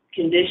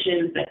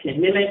conditions that can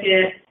mimic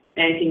it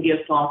and can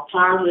give false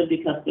positives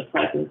because of the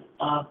presence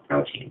of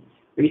protein.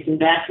 Recent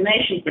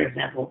vaccination, for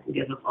example, can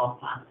give a false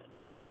positive.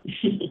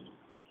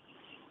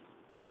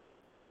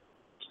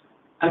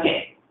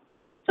 Okay,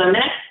 so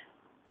next,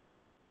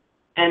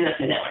 and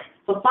okay, that way.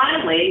 So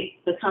finally,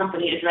 the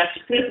company addressed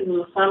the criticism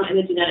of some in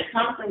the genetic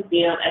counseling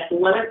field as to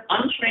whether an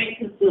untrained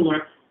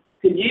consumer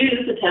could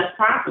use the test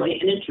properly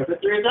and interpret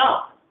the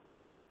results.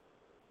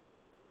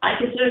 I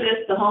consider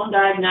this the home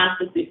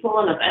diagnostics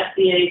equivalent of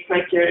FDA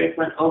criteria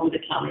for an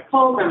over-the-counter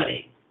cold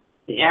remedy.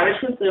 The average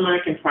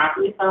consumer can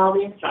properly follow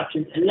the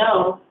instructions and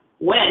know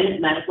when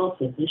medical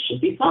assistance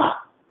should be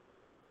sought.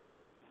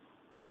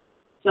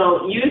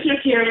 So user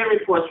carrier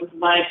reports were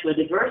provided to a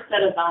diverse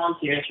set of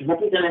volunteers who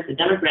represented the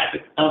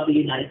demographics of the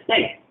United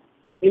States.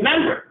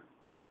 Remember,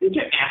 these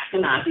are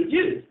Ashkenazi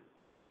Jews.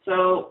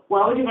 So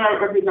why would you want to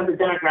represent the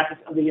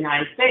demographics of the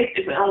United States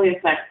if it only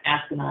affects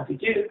Ashkenazi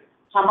Jews?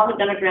 How about the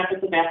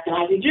demographics of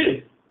Ashkenazi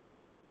Jews?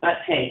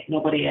 But hey,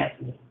 nobody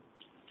asked me.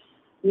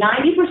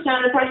 90% of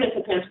the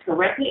participants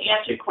correctly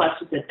answered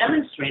questions that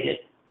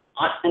demonstrated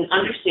an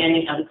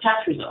understanding of the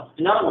test results.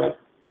 In other words,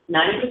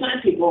 90%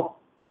 of people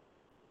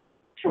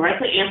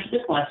correctly answered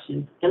the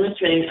questions,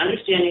 demonstrating an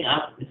understanding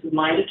of, this is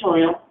my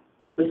editorial,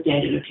 the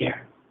standard of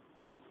care.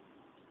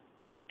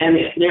 And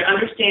their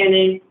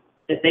understanding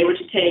that they were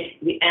to take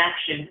the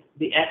action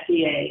the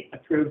FDA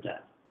approved of.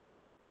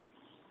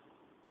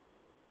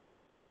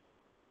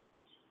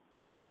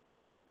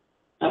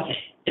 Okay,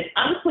 it's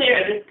unclear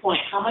at this point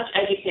how much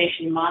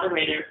education the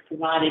moderator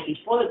provided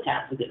before the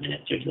test was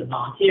administered to the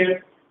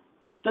volunteers.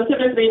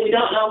 Specifically, we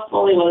don't know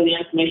fully whether the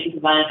information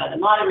provided by the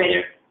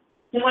moderator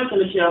similar to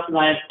the material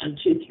provided on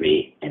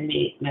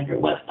 23andMe member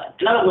website.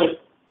 In other words,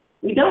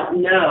 we don't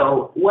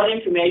know what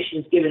information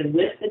is given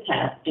with the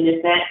test and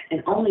if that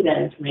and only that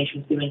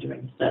information was given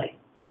during the study.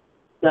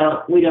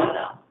 So we don't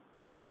know.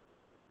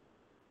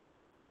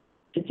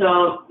 And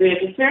so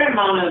there's a fair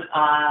amount of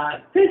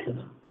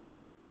criticism.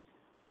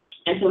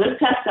 And so this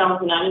test sells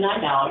for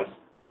 $99,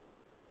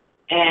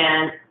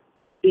 and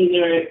these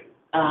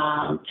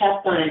are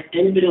tests on an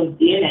individual's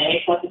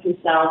DNA collected from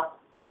cells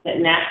that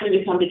naturally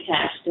become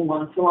detached in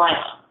one's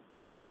saliva.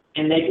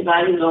 And they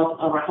provide results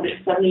of over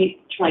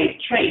 170 traits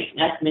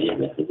and estimated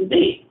risk of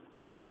disease.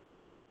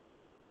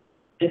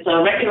 And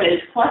so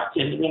regulators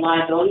question the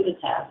reliability of the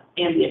test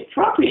and the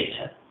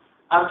appropriateness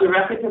of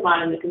directly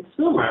providing the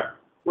consumer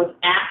with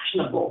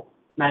actionable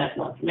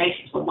medical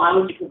information. So why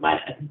would you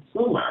provide a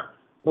consumer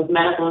with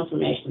medical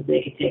information that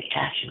they could take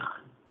action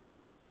on?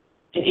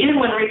 And even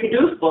when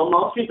reproducible,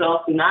 most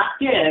results do not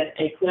give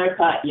a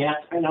clear-cut yes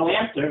or no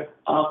answer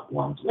of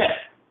one's risk.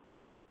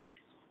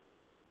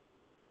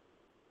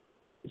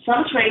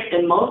 Some traits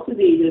in most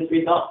diseases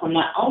result from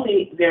not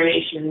only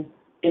variations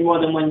in more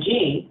than one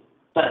gene,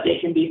 but they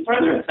can be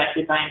further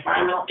affected by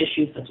environmental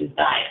issues such as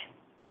diet.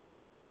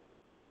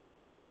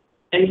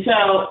 And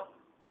so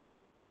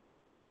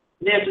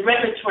there's a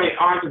regulatory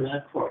argument,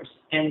 of course,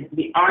 and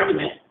the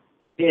argument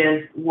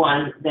is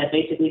one that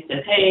basically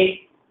says,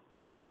 hey,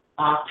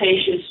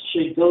 patients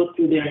should go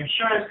through their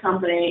insurance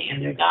company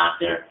and their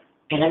doctor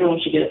and everyone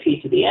should get a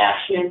piece of the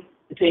action.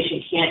 The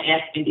patient can't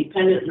act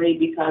independently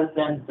because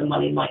then the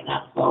money might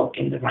not flow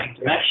in the right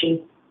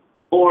direction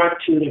or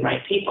to the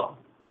right people.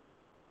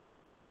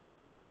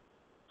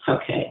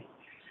 Okay,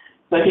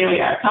 so here we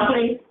are.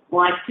 Companies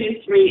like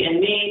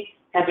 23andMe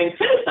have been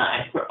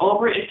criticized for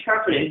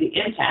over-interpreting the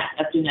impact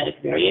of genetic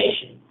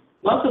variation,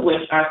 most of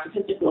which are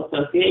statistical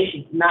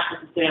associations, not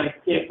necessarily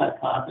clear-cut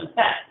cause and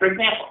effect. For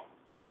example,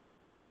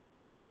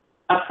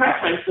 a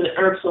preference for the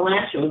herb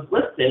cilantro is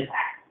listed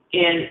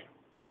in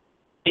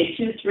a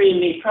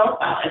 23andMe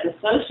profile as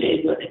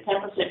associated with a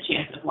 10%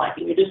 chance of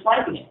liking or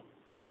disliking it.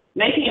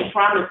 Making a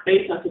promise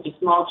based on such a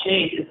small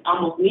change is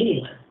almost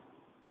meaningless,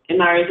 and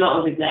my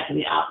result was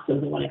exactly the opposite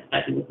of the one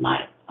expected with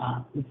my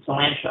with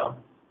cilantro.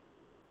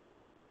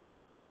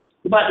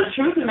 But the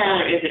truth of the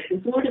matter is that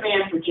consumer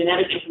demand for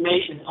genetic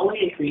information is only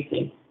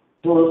increasing,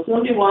 and we'll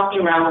soon be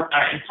walking around with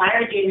our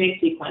entire DNA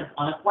sequence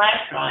on a flash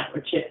drive or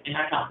chip in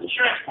our health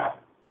insurance card.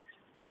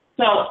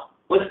 So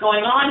what's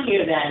going on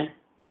here then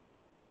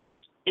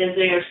is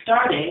they are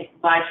starting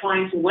by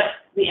trying to whet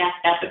the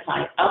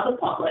appetite of the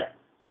public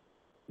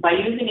by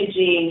using a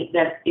gene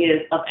that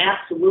is of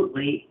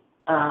absolutely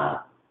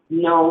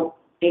no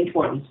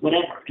importance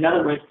whatever. In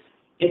other words,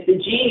 if the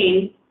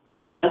gene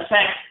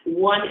affects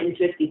 1 in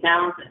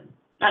 50,000,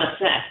 not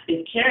affects,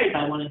 is carried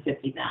by 1 in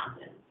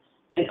 50,000,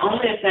 and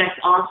only affects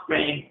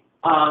offspring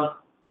of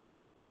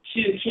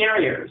 2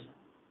 carriers,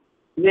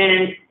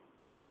 then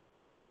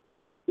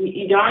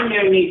you darn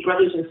near need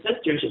brothers and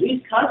sisters, at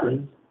least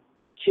cousins,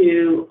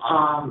 to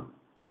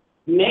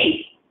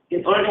mate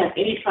in order to have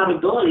any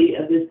probability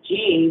of this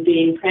gene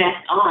being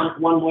passed on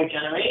 1 more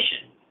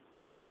generation.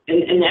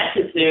 And that's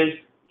if there's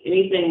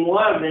anything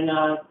more than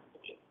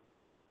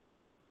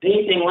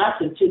anything less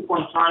than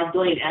 2.5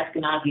 billion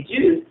Ashkenazi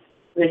Jews,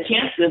 the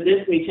chance of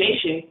this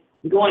mutation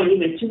going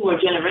even 2 more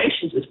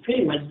generations is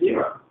pretty much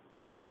 0.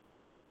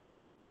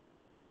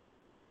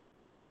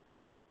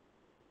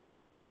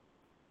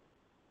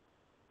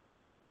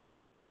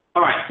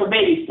 All right, so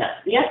baby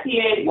steps. The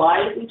FDA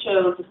wisely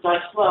chose to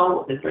start slow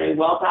with a very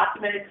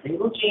well-documented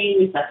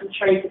single-gene recessive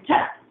trait to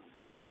test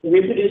the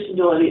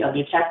reproducibility of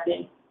their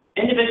testing.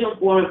 Individuals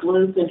born with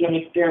Bloom syndrome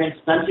experience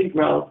stunted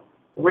growth,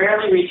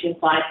 rarely reaching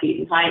 5 feet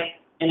in height,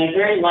 and are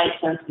very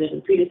light-sensitive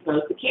and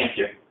predisposed to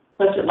cancer,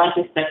 such that life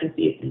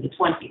expectancy is in the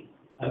 20s.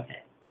 Okay.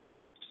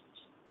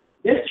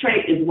 This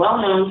trait is well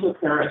known to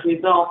occur as a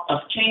result of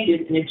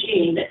changes in a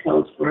gene that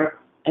codes for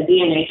a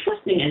DNA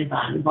twisting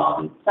enzyme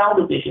involving cell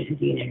division and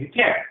DNA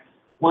repair.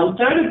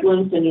 1/3 of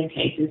Bloom syndrome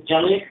cases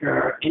generally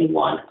occur in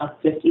 1 of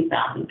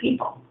 50,000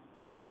 people.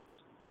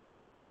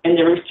 And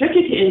they're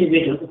restricted to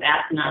individuals with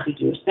Ashkenazi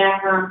Jewish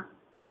background.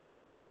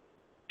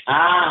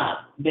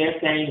 They're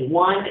saying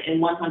 1 in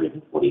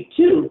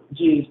 142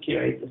 Jews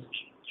carry this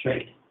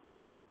trait.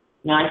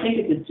 Now, I think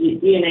it's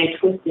a DNA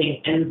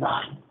twisting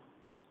enzyme.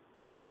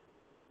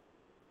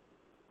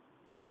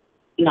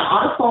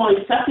 Now, autosomal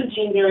recessive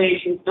gene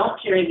variations don't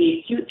carry the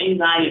acute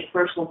anxiety of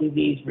personal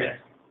disease risk.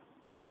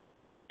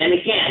 And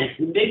again,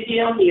 the big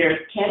deal here is,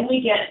 can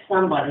we get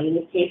somebody, in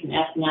this case an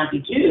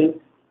Ashkenazi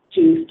Jew,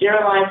 to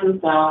sterilize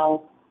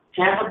themselves,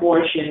 have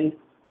abortion,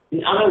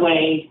 in other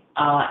ways,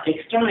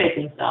 exterminate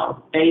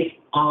themselves based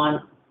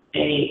on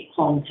a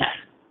home test?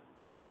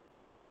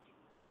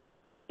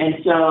 And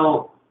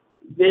so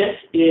this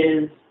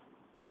is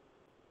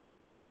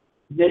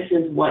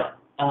what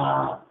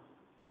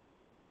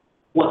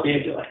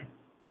they're doing.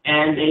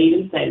 And they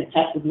even say the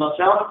test is most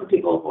relevant for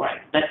people who are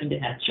expecting to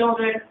have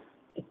children.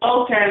 If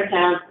both parents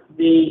have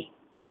the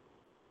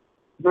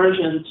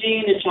version of the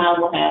gene, the child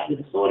will have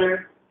the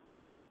disorder.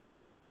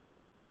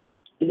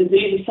 The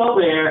disease is so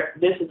rare,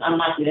 this is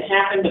unlikely to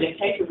happen, but in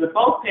cases where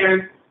both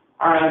parents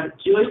are of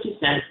Jewish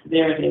descent,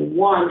 there is a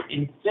 1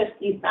 in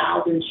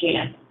 50,000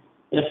 chance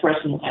that a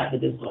person will have the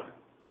disorder.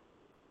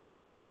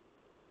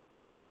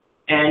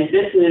 And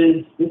this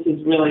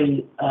is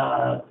really,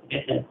 like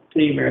I said,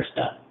 pretty rare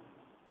stuff.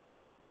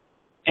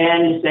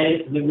 And you say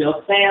this is a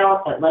real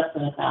sale at less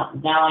than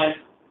 $1,000.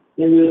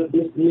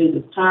 This news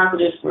is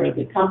positive for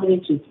the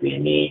company,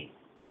 23andMe,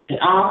 and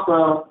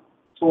also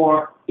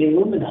for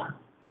Illumina,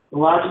 the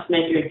largest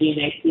maker of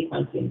DNA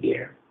sequencing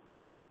gear,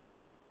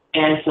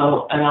 and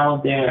all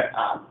of their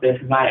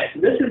providers.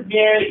 So this is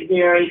very,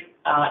 very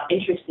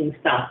interesting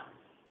stuff.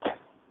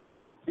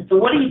 And so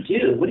what do you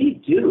do? What do you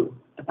do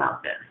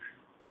about this?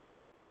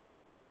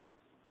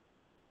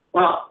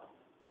 Well,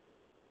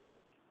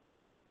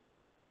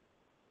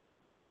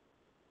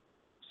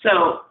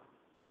 so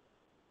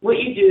what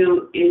you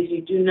do is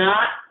you do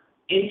not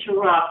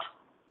interrupt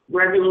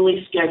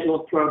regularly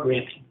scheduled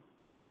programming.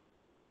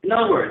 In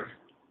other words,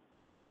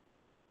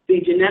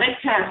 the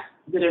genetic tests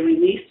that are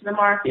released to the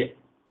market,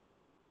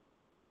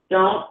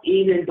 don't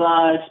even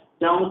budge,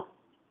 don't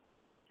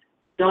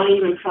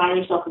even pry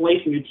yourself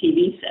away from your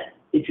TV set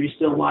if you're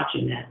still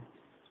watching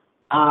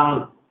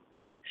that.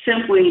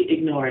 Simply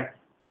ignore it.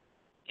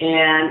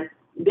 And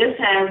this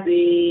has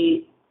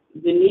the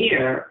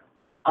veneer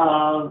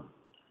of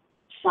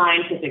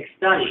scientific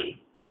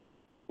study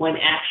when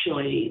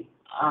actually,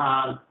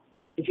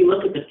 if you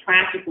look at the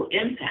practical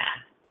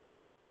impact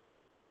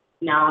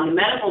Now, on the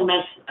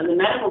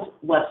medical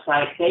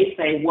website, they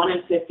say 1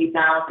 in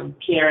 50,000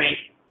 carry,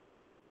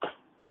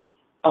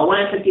 1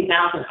 in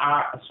 50,000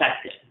 are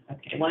affected.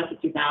 Okay, 1 in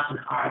 50,000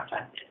 are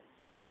affected.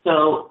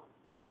 So,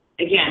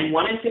 again,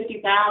 1 in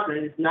 50,000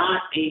 is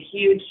not a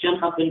huge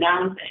jump up and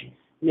down thing.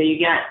 You know, you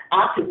got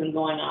autism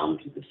going on,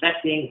 which is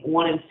affecting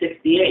 1 in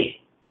 68,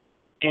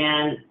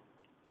 and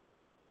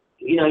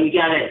you know, you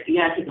gotta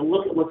take a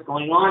look at what's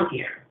going on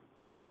here.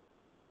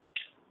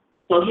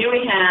 So here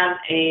we have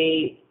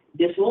a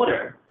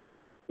disorder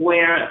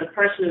where the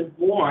person is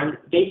born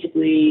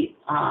basically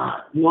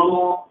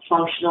normal,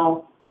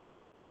 functional.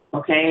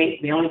 Okay,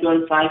 they only go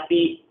to 5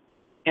 feet,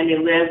 and they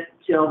live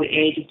till the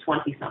age of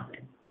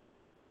 20-something.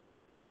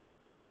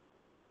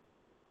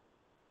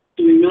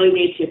 Do we really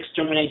need to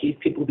exterminate these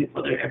people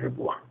before they're ever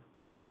born?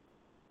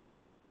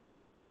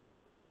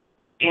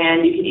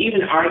 And you can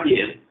even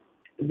argue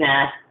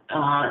that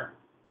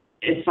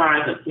as far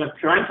as from a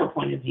parental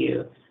point of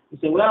view, you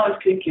say, well, this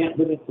kid can't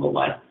live a full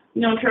life.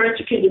 You know, encourage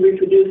a kid to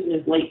reproduce in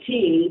his late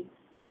teens,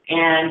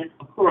 and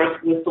of course,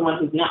 with someone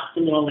who's not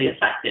similarly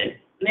affected,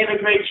 and they have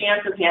a great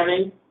chance of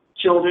having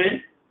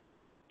children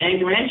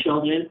and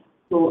grandchildren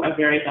who are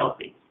very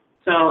healthy.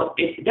 So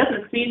it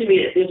doesn't seem to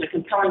me that there's a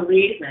compelling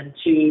reason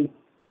to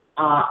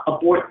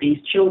abort these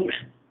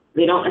children.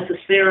 They don't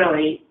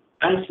necessarily,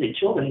 honestly,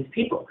 children, these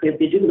people, because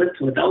they do live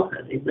to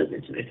adulthood. They live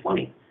into their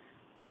 20s.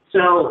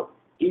 So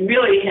you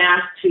really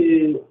have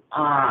to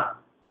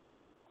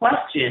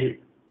question,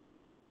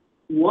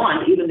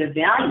 one, even the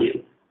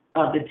value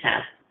of the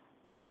test,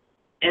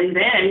 and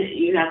then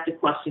you have to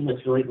question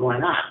what's really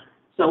going on.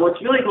 So what's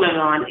really going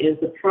on is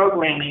the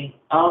programming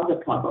of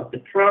the public,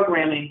 the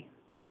programming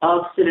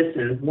of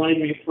citizens, wanting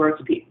to refer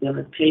to them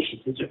as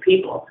patients, these are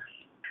people,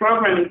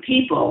 programming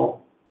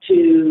people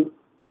to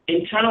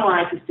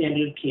internalize the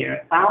standard of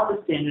care, follow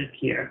the standard of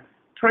care,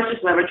 purchase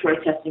laboratory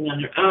testing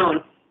on their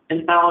own,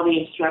 and follow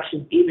the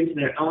instructions even to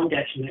their own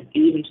detriment,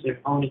 even to their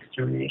own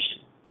extermination.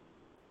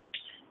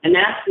 And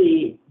that's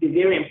the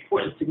very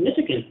important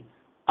significance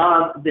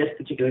of this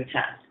particular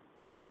test.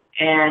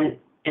 And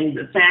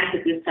the fact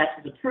that this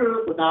test is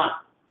approved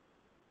without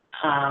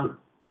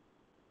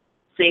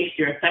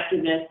safety or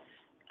effectiveness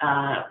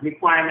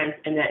requirements,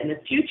 and that in the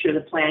future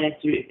the plan is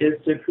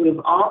to approve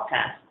all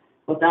tests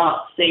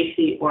without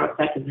safety or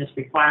effectiveness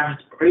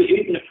requirements, or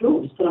even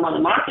approve, just put them on the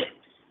market.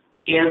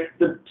 If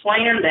the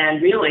plan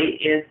then really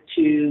is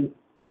to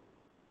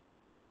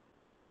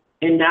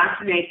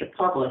indoctrinate the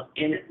public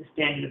in the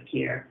standard of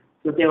care,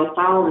 so they will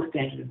follow the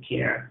standard of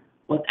care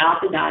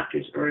without the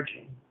doctor's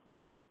urging.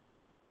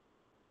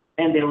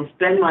 And they will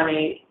spend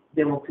money,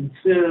 they will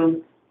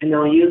consume, and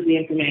they'll use the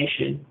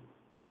information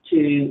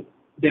to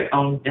their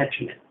own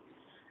detriment.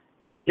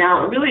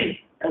 Now, it really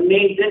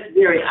made this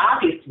very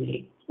obvious to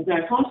me as I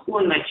was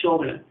homeschooling my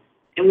children,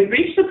 and we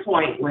reached a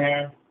point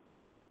where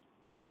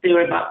they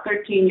were about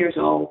 13 years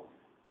old.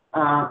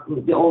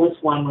 The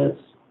oldest one was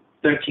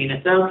 13.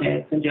 I said,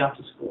 okay, I'll send you off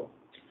to school.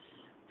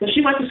 So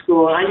she went to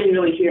school, and I didn't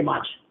really hear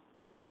much.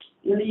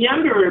 And the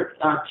younger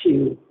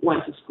two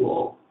went to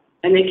school,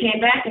 and they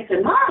came back and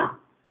said, Mom,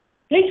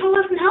 they told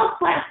us in health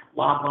class,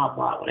 blah, blah,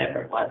 blah,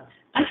 whatever it was.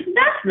 I said,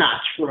 that's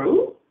not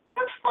true.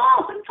 That's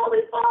false. That's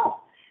totally false.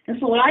 And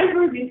so what I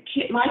heard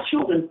my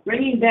children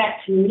bringing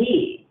back to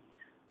me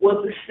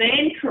was the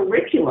same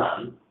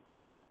curriculum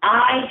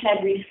I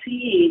had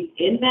received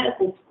in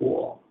medical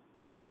school,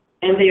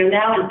 and they are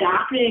now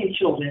indoctrinating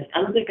children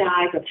under the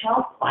guise of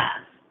health class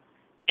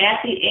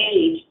at the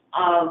age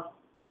of,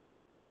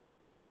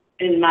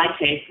 in my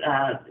case,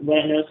 what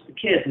I noticed with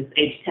the kids is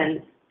age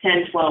 10,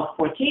 12,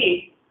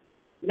 14,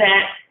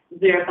 that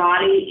their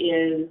body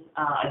is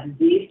a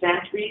disease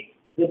factory.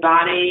 The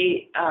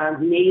body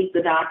needs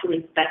the doctor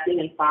inspecting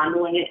and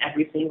fondling it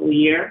every single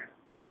year.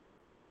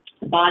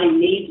 The body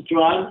needs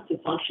drugs to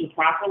function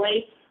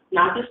properly.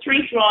 Not the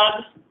street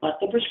drugs, but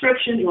the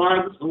prescription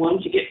drugs, the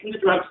ones you get from the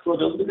drugstore,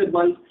 those are the good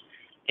ones.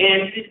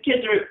 And these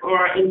kids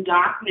are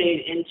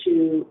indoctrinated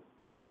into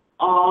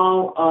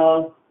all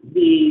of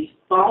these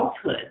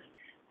falsehoods.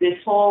 This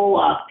whole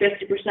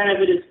 50%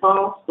 of it is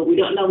false, but we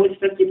don't know which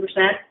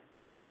 50%.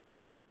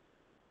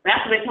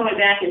 That's what they told me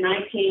back in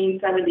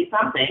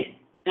 1970-something,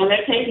 and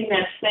they're taking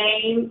that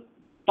same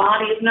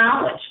body of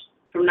knowledge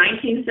from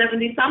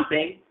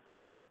 1970-something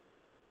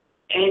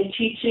and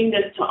teaching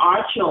this to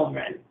our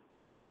children,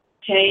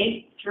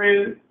 K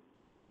through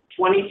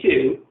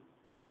 22,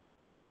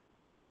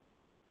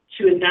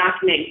 to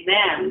indoctrinate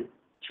them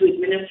to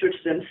administer to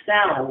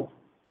themselves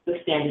the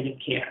standard of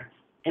care.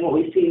 And what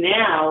we see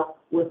now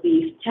with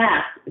these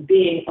tests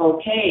being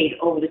okayed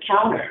over the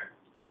counter,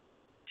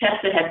 tests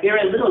that have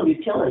very little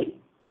utility,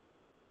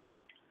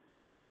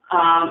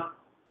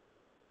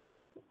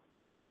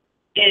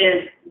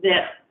 is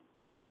that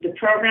the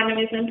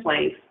programming is in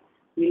place.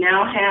 We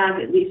now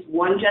have at least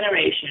one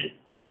generation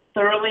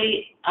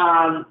thoroughly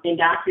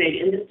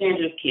indoctrinated in the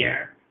standard of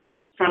care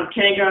from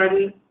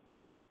kindergarten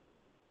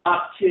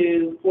up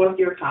to fourth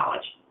year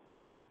college.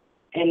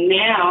 And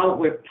now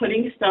we're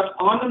putting stuff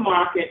on the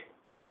market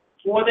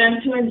for them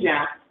to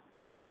ingest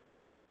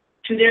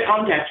to their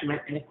own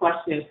detriment, and the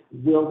question is,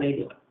 will they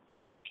do it?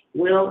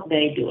 Will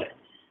they do it?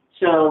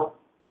 So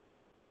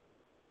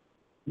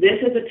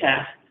this is a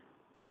test.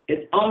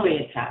 It's only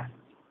a test.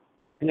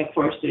 And, of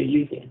course, they're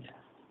using a test.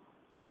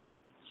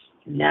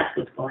 And that's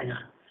what's going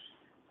on.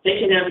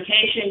 Station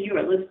identification, you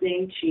are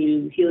listening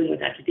to Healing with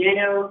Dr.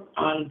 Daniels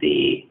on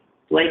the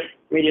Blake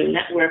Radio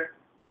Network,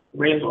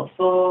 Rainbow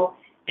Soul.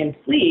 And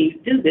please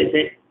do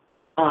visit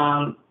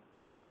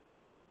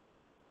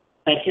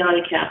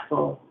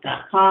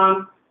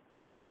vitalitycapsule.com.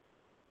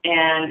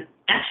 And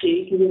actually,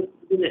 you can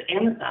visit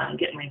Amazon and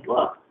get my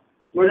book,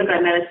 Murder by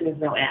Medicine is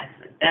No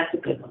Accident. That's a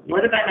good one.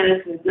 Murder by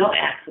Medicine is No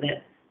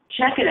Accident.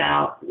 Check it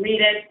out,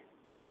 read it,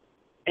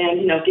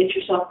 and, get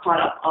yourself caught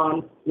up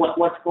on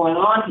what's going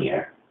on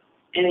here.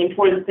 And the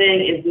important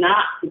thing is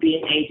not to be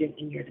an agent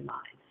in your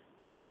demise.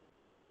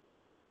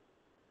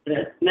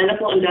 The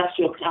medical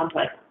industrial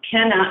complex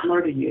cannot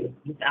murder you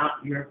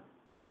without your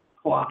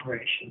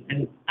cooperation.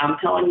 And I'm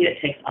telling you, it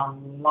takes a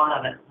lot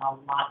of it.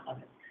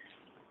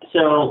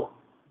 So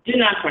do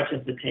not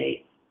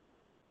participate.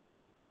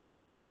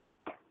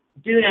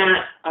 Do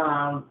not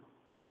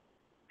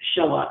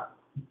show up.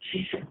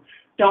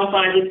 Don't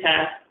buy the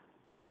test.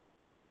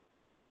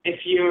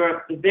 If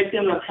you're a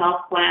victim of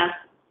health class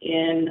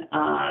in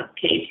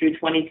K through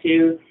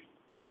 22,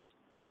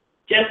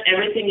 just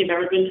everything you've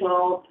ever been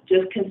told,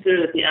 just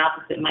consider that the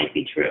opposite might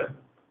be true.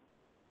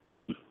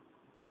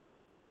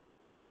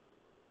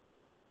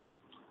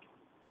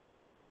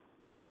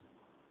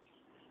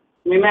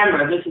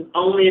 Remember, this is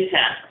only a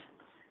test.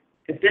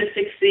 If this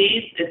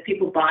succeeds, if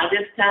people buy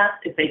this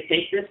test, if they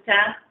take this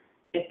test,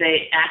 if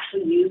they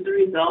actually use the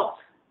results,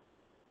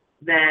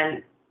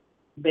 then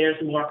there's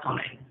more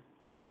coming.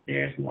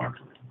 There's more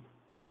coming.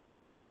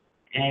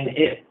 And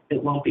it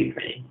won't be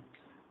pretty.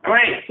 All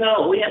right,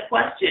 so we have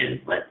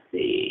questions. Let's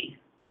see.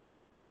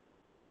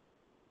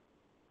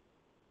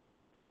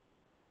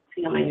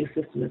 See how my new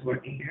system is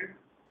working here.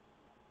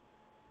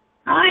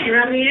 Hi,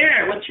 you're on the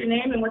air. What's your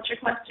name and what's your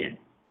question?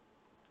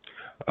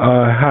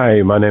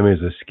 Hi, my name is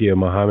Askia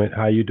Muhammad.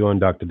 How you doing,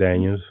 Dr.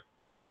 Daniels?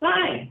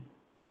 Fine.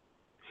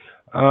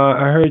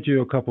 I heard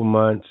you a couple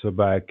months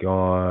back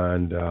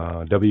on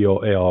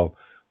WOL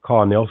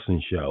Carl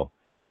Nelson show,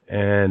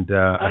 and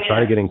I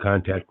tried to get in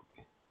contact.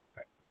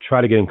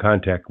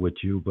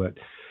 With you, but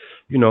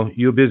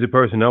you're a busy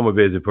person. I'm a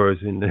busy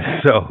person,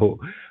 so.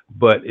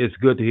 But it's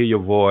good to hear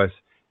your voice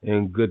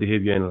and good to hear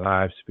you in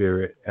live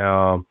spirit.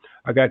 I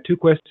got two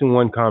questions,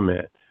 one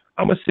comment.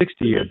 I'm a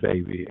 60-year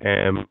baby,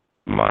 and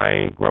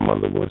my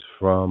grandmother was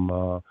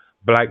from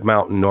Black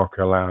Mountain, North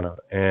Carolina,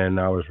 and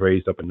I was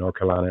raised up in North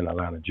Carolina and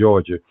Atlanta,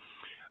 Georgia.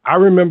 I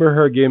remember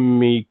her giving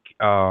me,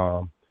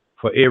 for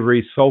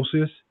every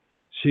solstice,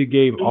 she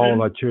gave all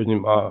her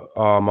children,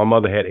 my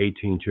mother had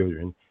 18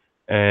 children,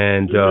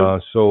 and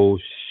so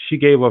she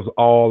gave us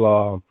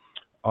all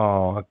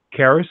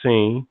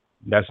kerosene,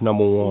 that's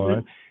number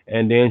one,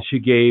 and then she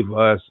gave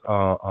us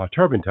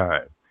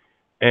turpentine.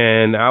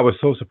 And I was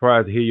so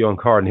surprised to hear you on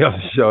Carl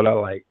Nelson's show. And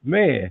I'm like,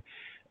 man.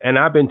 And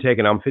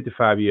I'm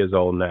 55 years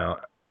old now.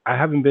 I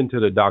haven't been to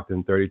the doctor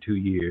in 32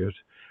 years.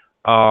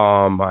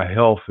 My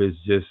health is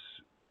just,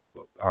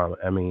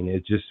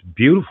 it's just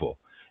beautiful.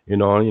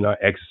 I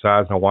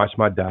exercise, I watch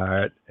my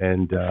diet,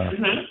 and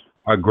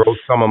I grow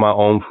some of my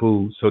own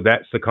food. So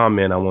that's the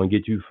comment I want to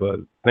get you for.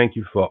 Thank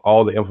you for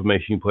all the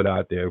information you put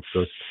out there,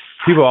 because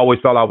people always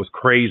thought I was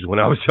crazy when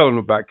I was telling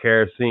them about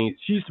kerosene.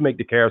 She used to make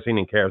the kerosene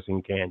and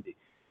kerosene candy.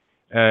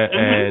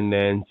 And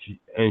then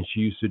she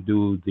used to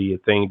do the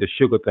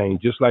sugar thing,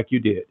 just like you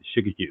did,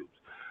 sugar cubes.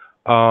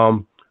 I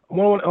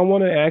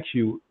want to ask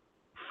you,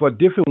 for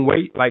different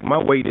weight, like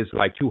my weight is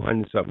like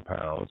 200-something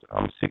pounds.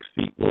 I'm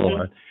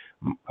 6'1".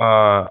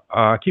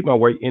 I keep my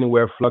weight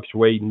anywhere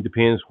fluctuating,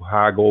 depends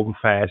how I go over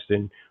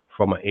fasting,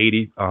 from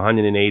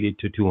 180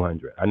 to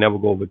 200. I never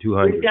go over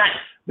 200. We've got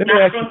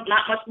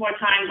not much more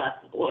time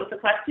left. What was the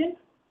question?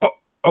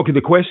 Okay,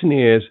 the question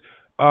is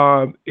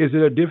it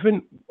a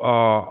different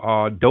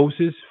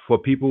doses for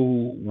people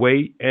who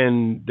wait?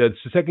 And the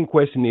second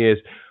question is,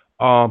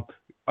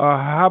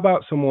 how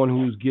about someone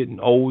who's getting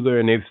older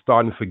and they're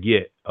starting to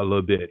forget a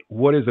little bit?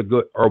 What is a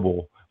good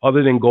herbal,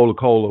 other than Gola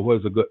Cola, what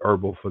is a good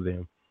herbal for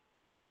them?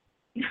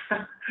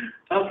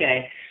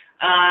 Okay.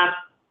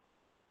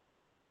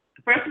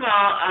 First of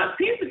all,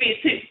 seems to be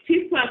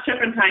teaspoon of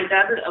turpentine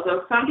does it,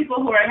 although some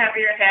people who are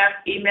heavier have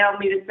emailed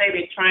me to say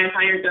they try in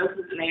higher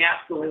doses and they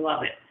absolutely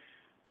love it.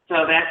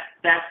 So that's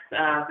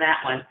that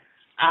one.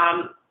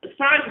 As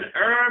far as an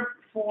herb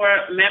for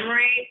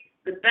memory,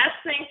 the best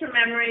thing for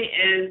memory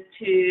is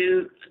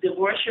to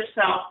divorce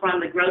yourself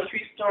from the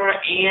grocery store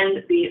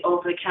and the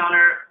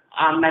over-the-counter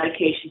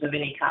medications of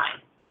any kind.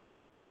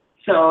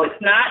 So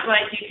it's not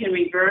like you can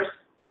reverse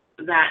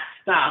that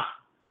stuff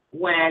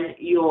when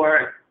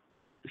you're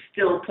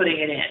still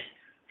putting it in.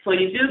 So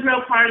you do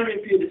grow part of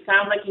your food. It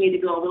sounds like you need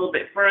to go a little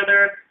bit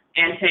further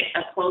and take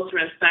a closer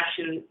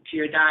inspection to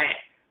your diet.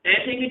 The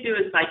other thing you do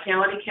is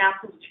Vitality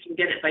Capsules, which you can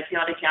get at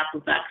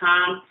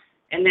vitalitycapsules.com,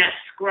 and that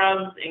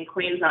scrubs and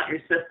cleans out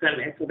your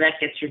system, and so that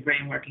gets your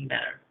brain working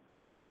better.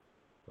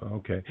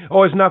 Okay.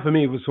 Oh, it's not for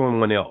me. It was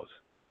someone else.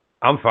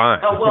 I'm fine.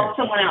 Oh, well,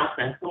 someone else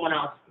then. Someone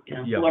else,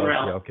 Yeah. whoever Okay.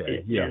 else Okay.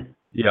 it Yeah. is.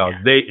 Yeah.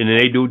 Yeah.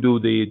 They do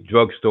the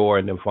drugstore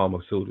and the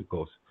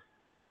pharmaceuticals.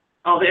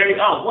 Oh, there you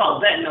go. Oh, well,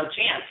 then no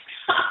chance.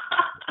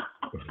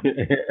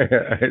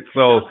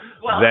 So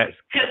Well, that's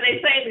because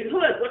they say in the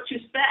hood, what you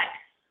expect?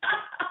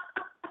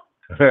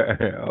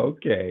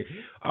 okay.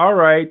 All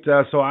right.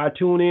 So I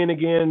tune in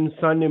again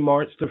Sunday,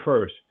 March the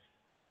 1st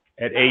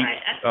at All 8.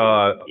 right,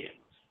 excellent. Yeah.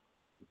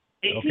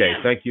 8 Okay.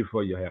 p.m. Thank you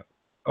for your help.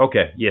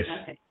 Okay. Yes.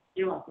 Okay,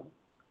 you're welcome.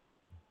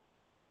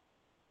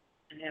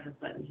 I have a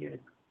button here to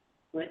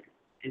click.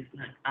 It's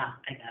not.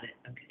 I got it.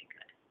 Okay,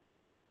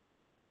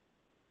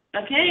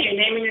 good. Okay, your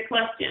name and your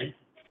question.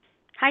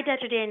 Hi,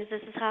 Dr. Daniels.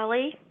 This is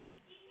Holly.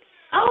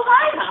 Oh,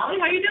 hi, Holly.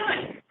 How you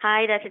doing?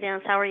 Hi, Dr.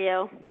 Daniels. How are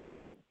you?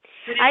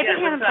 Pretty I've good.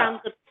 been having What's problems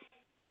up? with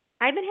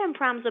I've been having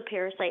problems with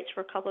parasites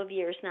for a couple of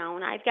years now,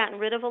 and I've gotten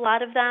rid of a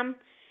lot of them,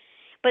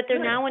 but they're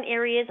Good. now in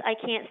areas I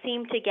can't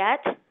seem to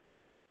get.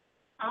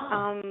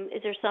 Oh,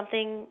 Is there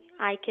something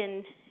I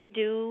can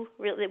do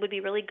that would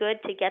be really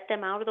good to get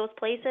them out of those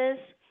places?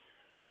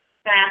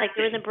 Like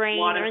they're in the fasting, brain,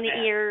 water they're in the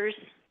fast. ears.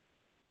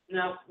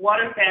 No,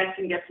 water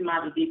fasting gets them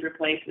out of deeper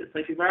places. So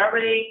if you've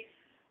already,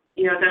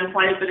 done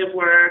quite a bit of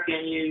work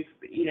and you've,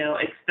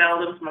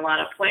 expelled them from a lot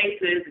of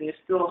places and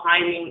you're still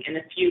hiding in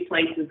a few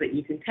places that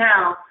you can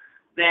tell,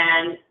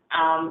 then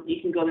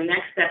you can go the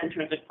next step in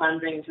terms of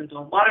cleansing, in terms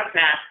of water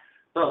fast.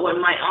 But what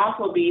might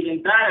also be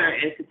even better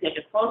is to take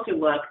a closer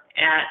look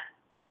at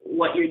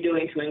what you're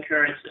doing to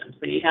encourage them.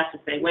 So you have to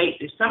say, wait,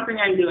 there's something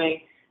I'm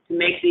doing to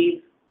make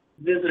these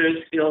visitors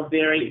feel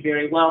very,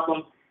 very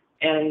welcome,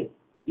 and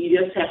you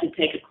just have to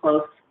take a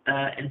close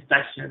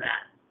inspection of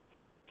that.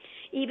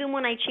 Even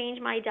when I change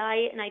my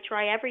diet and I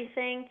try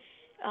everything,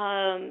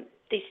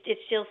 it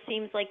still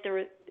seems like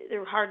they're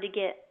hard to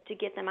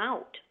get them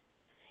out.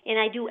 And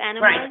I do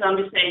enemas. Right. So I'm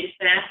just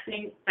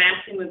saying,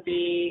 fasting would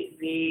be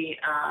the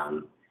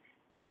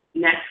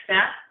next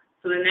step.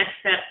 So the next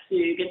step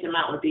to get them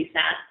out would be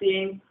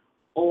fasting,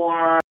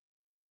 or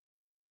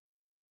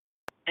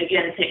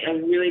again, take a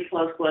really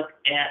close look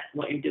at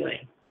what you're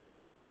doing.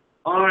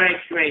 All right,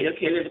 great.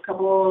 Okay, there's a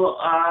couple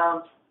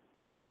of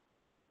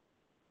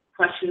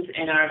questions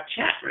in our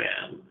chat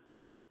room.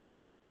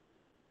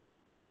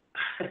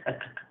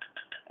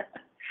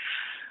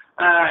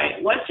 All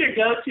right, what's your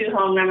go-to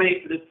home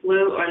remedy for the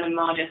flu or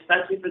pneumonia,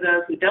 especially for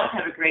those who don't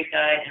have a great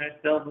diet and are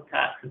filled with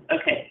toxins?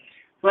 Okay,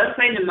 so let's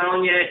say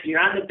pneumonia, you're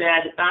on the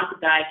bed, about to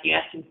die,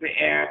 gasping for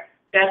air.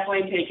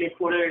 Definitely take your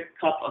quarter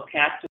cup of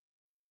castor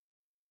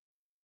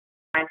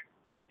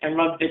and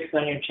rub Vicks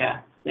on your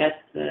chest.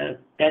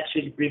 That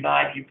should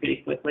revive you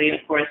pretty quickly. And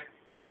of course,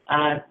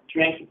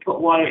 drink, put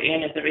water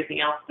in as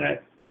everything else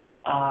starts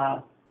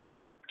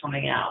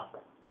coming out.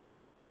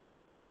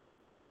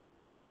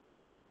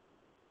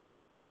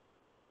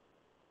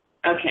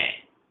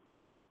 Okay.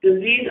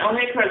 Disease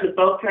only occurs if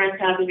both parents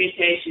have the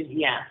mutation.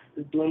 Yes,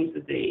 the Bloom's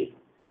disease.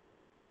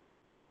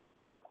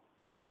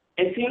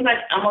 It seems like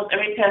almost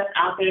every test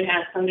out there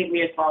has some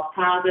degree of false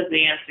positive.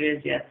 The answer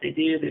is yes, they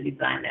do. They're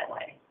designed that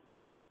way.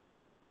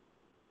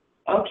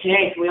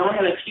 Okay, so we only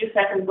have a few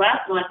seconds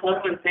left. I want to tell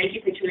everyone thank you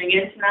for tuning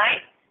in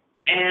tonight,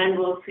 and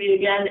we'll see you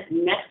again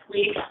next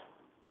week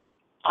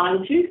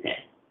on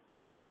Tuesday.